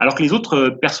 alors que les autres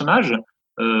personnages,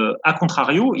 à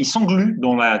contrario, ils s'engluent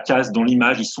dans la case, dans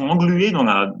l'image, ils sont englués dans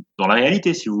la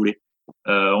réalité, si vous voulez.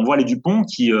 On voit les Dupont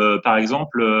qui, par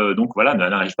exemple, donc voilà,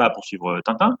 n'arrivent pas à poursuivre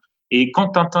Tintin. Et quand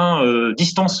Tintin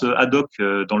distance Haddock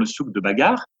dans le souk de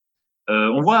bagarre,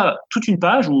 on voit toute une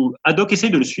page où Haddock essaie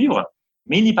de le suivre,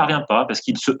 mais il n'y parvient pas parce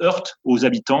qu'il se heurte aux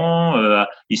habitants.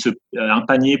 Un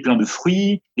panier plein de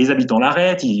fruits, les habitants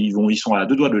l'arrêtent, ils sont à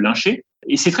deux doigts de le lyncher.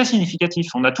 Et c'est très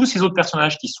significatif. On a tous ces autres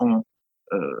personnages qui sont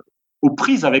aux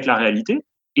prises avec la réalité,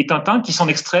 et Tintin qui s'en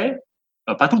extrait,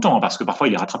 pas tout le temps, parce que parfois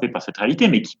il est rattrapé par cette réalité,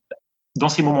 mais qui, dans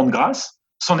ces moments de grâce,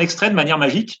 s'en extrait de manière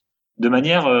magique, de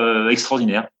manière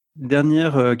extraordinaire.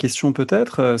 Dernière question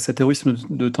peut-être, cet héroïsme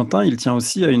de Tintin, il tient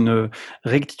aussi à une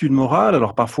rectitude morale,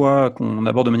 alors parfois qu'on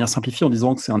aborde de manière simplifiée en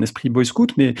disant que c'est un esprit boy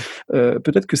scout, mais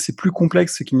peut-être que c'est plus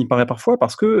complexe qu'il n'y paraît parfois,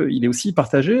 parce qu'il est aussi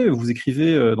partagé, vous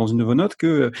écrivez dans une de vos notes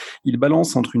qu'il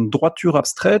balance entre une droiture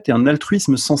abstraite et un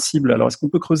altruisme sensible. Alors est-ce qu'on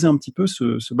peut creuser un petit peu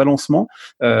ce balancement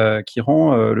qui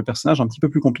rend le personnage un petit peu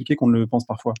plus compliqué qu'on ne le pense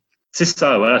parfois? C'est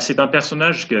ça, voilà, c'est un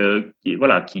personnage que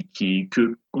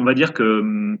on va dire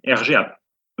que Hergé a,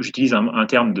 j'utilise un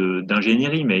terme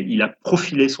d'ingénierie, mais il a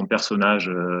profilé son personnage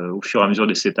au fur et à mesure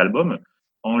de cet album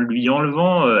en lui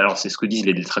enlevant, alors c'est ce que disent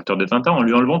les détracteurs de Tintin, en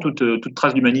lui enlevant toute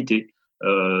trace d'humanité.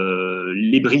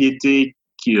 L'ébriété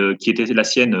qui était la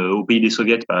sienne au pays des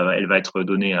soviets, elle va être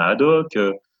donnée à Haddock.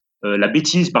 La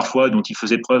bêtise parfois dont il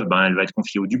faisait preuve, elle va être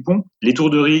confiée au Dupont.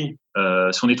 L'étourderie,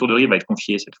 son étourderie va être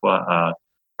confiée cette fois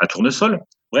à Tournesol.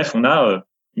 Bref, on a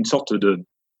une sorte de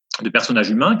personnage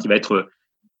humain qui va être,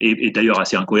 et d'ailleurs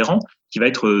assez incohérent, qui va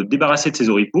être débarrassé de ses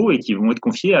oripeaux et qui vont être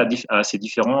confiés à ces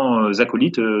différents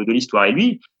acolytes de l'histoire. Et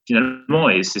lui, finalement,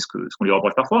 et c'est ce qu'on lui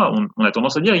reproche parfois, on a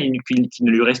tendance à dire qu'il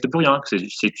ne lui reste plus rien, que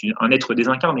c'est un être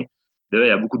désincarné. D'ailleurs, il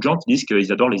y a beaucoup de gens qui disent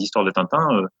qu'ils adorent les histoires de Tintin,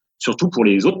 surtout pour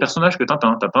les autres personnages que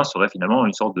Tintin. Tintin serait finalement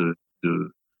une sorte de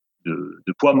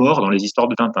poids mort dans les histoires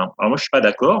de Tintin. Alors moi, je suis pas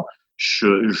d'accord.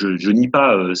 Je nie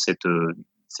pas cet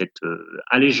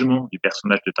allègement du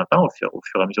personnage de Tintin au fur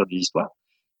et à mesure des histoires.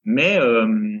 Mais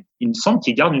il me semble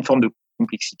qu'il garde une forme de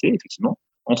complexité, effectivement,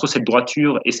 entre cette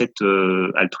droiture et cet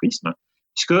altruisme,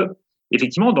 puisque,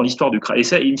 effectivement, dans l'histoire du crabe, et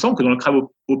ça, il me semble que dans le Crabe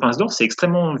aux pinces d'or, c'est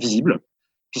extrêmement visible,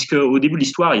 puisque au début de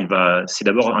l'histoire, c'est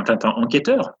d'abord un Tintin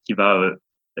enquêteur qui va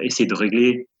essayer de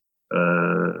régler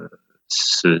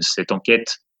cette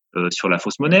enquête sur la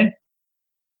fausse monnaie,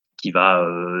 qui va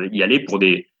y aller pour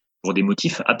des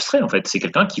motifs abstraits, en fait. C'est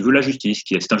quelqu'un qui veut la justice,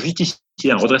 c'est un justicier,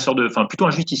 plutôt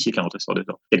un justicier qu'un redresseur de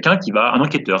tort. Un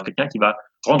enquêteur, quelqu'un qui va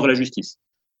rendre la justice.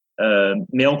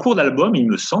 Mais en cours d'album, il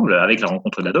me semble, avec la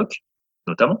rencontre d'Haddock,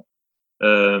 notamment,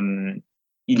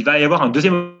 il va y avoir un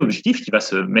deuxième objectif qui va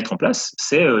se mettre en place,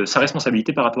 c'est sa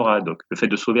responsabilité par rapport à Haddock, le fait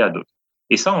de sauver Haddock.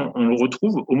 Et ça, on le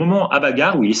retrouve au moment à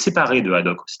bagarre où il est séparé de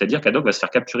Haddock. C'est-à-dire qu'Haddock va se faire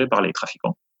capturer par les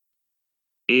trafiquants.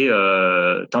 Et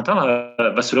Tintin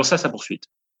va se lancer à sa poursuite.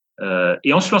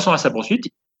 Et en se lançant à sa poursuite,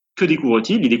 que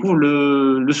découvre-t-il ? Il découvre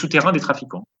le souterrain des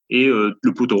trafiquants et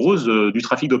le poteau rose du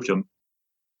trafic d'opium.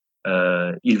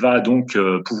 Il va donc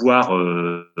pouvoir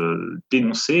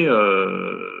dénoncer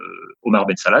Omar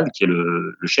Ben Salad, qui est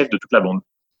le chef de toute la bande.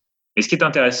 Et ce qui est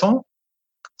intéressant,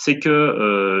 c'est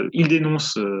que il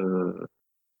dénonce.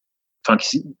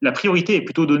 La priorité est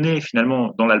plutôt donnée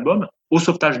finalement dans l'album au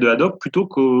sauvetage de Haddock plutôt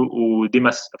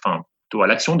plutôt à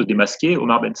l'action de démasquer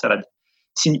Omar Ben Salad.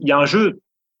 Il y a un jeu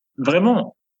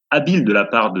vraiment habile de la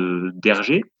part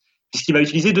d'Hergé, puisqu'il va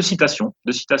utiliser deux citations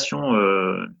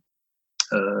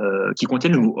qui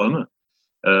contiennent le mot homme.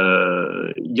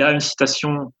 Il y a une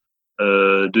citation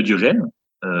de Diogène,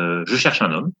 je cherche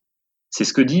un homme. C'est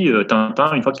ce que dit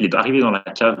Tintin une fois qu'il est arrivé dans la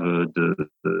cave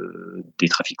des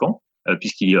trafiquants,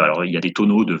 puisqu'il y a des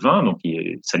tonneaux de vin, donc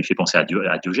ça lui fait penser à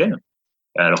Diogène,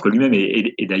 alors que lui-même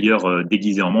est d'ailleurs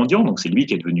déguisé en mendiant, donc c'est lui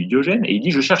qui est devenu Diogène, et il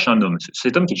dit je cherche un homme.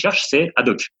 Cet homme qu'il cherche, c'est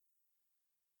Haddock.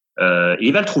 Et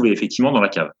il va le trouver effectivement dans la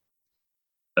cave.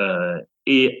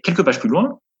 Et quelques pages plus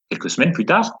loin, quelques semaines plus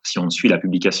tard, si on suit la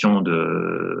publication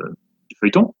du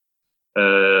feuilleton,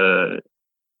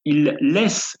 il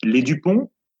laisse les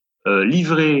Dupont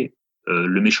livrer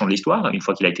le méchant de l'histoire, une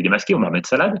fois qu'il a été démasqué, Omar Ben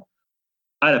Salad,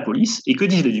 à la police. Et que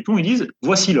disent les Dupont ? Ils disent «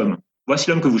 Voici l'homme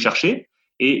que vous cherchez ».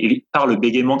 Et par le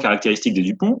bégaiement caractéristique des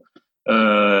Dupont,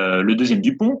 le deuxième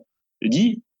Dupont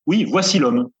dit « Oui, voici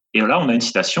l'homme ». Et là, on a une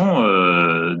citation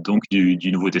donc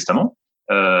du Nouveau Testament,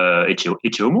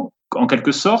 Ecce Homo. En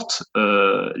quelque sorte,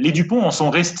 les Dupont en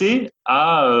sont restés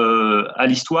à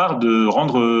l'histoire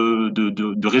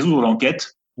de résoudre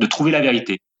l'enquête, de trouver la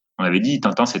vérité. On avait dit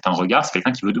Tintin, c'est un regard, c'est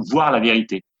quelqu'un qui veut voir la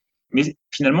vérité. Mais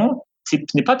finalement, ce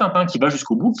n'est pas Tintin qui va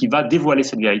jusqu'au bout, qui va dévoiler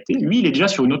cette vérité. Lui, il est déjà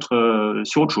sur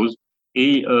autre chose.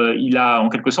 Et il a en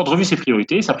quelque sorte revu ses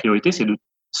priorités. Sa priorité, c'est de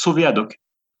sauver Haddock.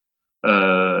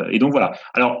 Et donc voilà.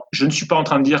 Alors, je ne suis pas en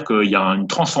train de dire qu'il y a une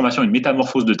transformation, une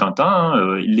métamorphose de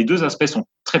Tintin. Les deux aspects sont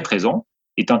très présents.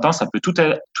 Et Tintin, ça peut tout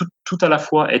à la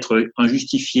fois être un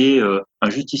justicier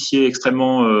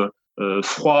extrêmement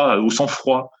froid, au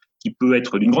sang-froid, qui peut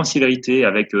être d'une grande sévérité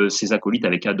avec ses acolytes,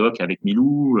 avec Haddock, avec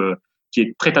Milou, qui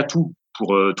est prêt à tout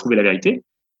pour trouver la vérité.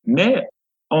 Mais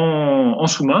en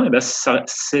sous-main,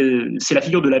 c'est la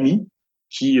figure de l'ami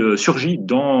qui surgit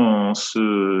dans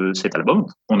cet album,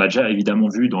 qu'on a déjà évidemment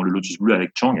vu dans le Lotus Bleu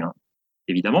avec Chang,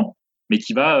 évidemment, mais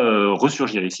qui va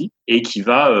ressurgir ici et qui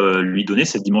va lui donner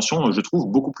cette dimension, je trouve,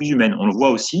 beaucoup plus humaine. On le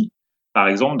voit aussi, par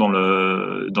exemple,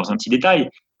 dans un petit détail,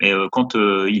 mais quand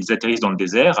ils atterrissent dans le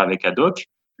désert avec Haddock,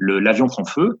 l'avion prend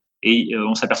feu et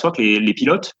on s'aperçoit que les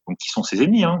pilotes, donc qui sont ses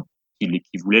ennemis,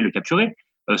 qui voulaient le capturer,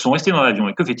 sont restés dans l'avion.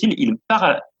 Et que fait-il ? Il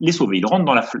part les sauver. Il rentre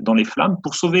dans les flammes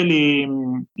pour sauver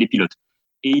les pilotes.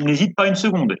 Et il n'hésite pas une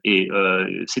seconde. Et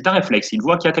c'est un réflexe. Il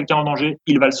voit qu'il y a quelqu'un en danger,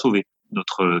 il va le sauver.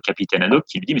 Notre capitaine Haddock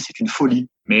qui lui dit « mais c'est une folie ».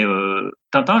 Mais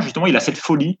Tintin, justement, il a cette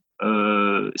folie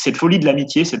de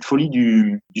l'amitié, cette folie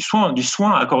du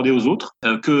soin accordé aux autres,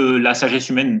 que la sagesse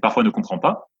humaine parfois ne comprend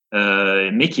pas.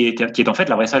 Mais qui est en fait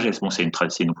la vraie sagesse. Bon, c'est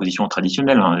une opposition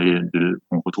traditionnelle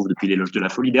qu'on retrouve depuis l'éloge de la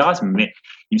folie d'Erasme, mais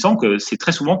il me semble que c'est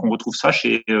très souvent qu'on retrouve ça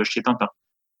chez Tintin.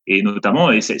 Et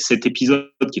notamment, cet épisode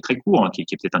qui est très court, qui est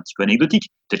peut-être un petit peu anecdotique,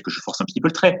 peut-être que je force un petit peu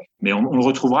le trait, mais on le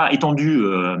retrouvera étendu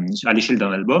à l'échelle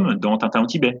d'un album dans Tintin au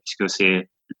Tibet, puisque c'est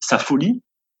sa folie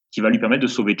qui va lui permettre de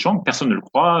sauver Chang. Personne ne le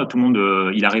croit. Tout le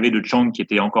monde, il arrivait de Chang qui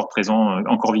était encore présent,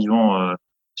 encore vivant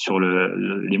sur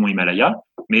les monts Himalaya,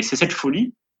 mais c'est cette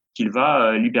folie qu'il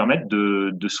va lui permettre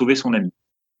de sauver son ami.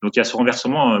 Donc il y a ce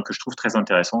renversement que je trouve très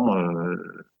intéressant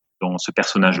dans ce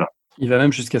personnage-là. Il va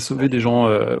même jusqu'à sauver des gens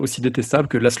aussi détestables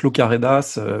que Laszlo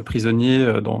Carredas,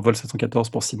 prisonnier dans Vol 714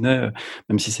 pour Sydney,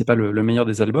 même si c'est pas le meilleur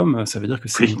des albums, ça veut dire que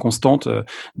c'est une constante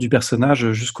du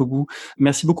personnage jusqu'au bout.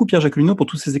 Merci beaucoup Pierre Jacolino pour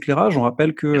tous ces éclairages. On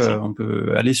rappelle que on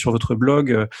peut aller sur votre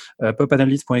blog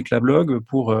popanalyse.eclablog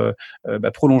pour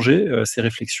prolonger ces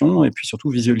réflexions et puis surtout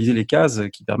visualiser les cases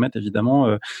qui permettent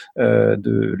évidemment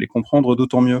de les comprendre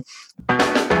d'autant mieux.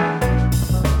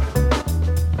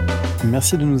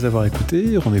 Merci de nous avoir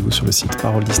écoutés. Rendez-vous sur le site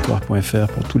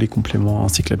paroledhistoire.fr pour tous les compléments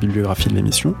ainsi que la bibliographie de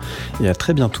l'émission. Et à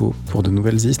très bientôt pour de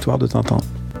nouvelles histoires de Tintin.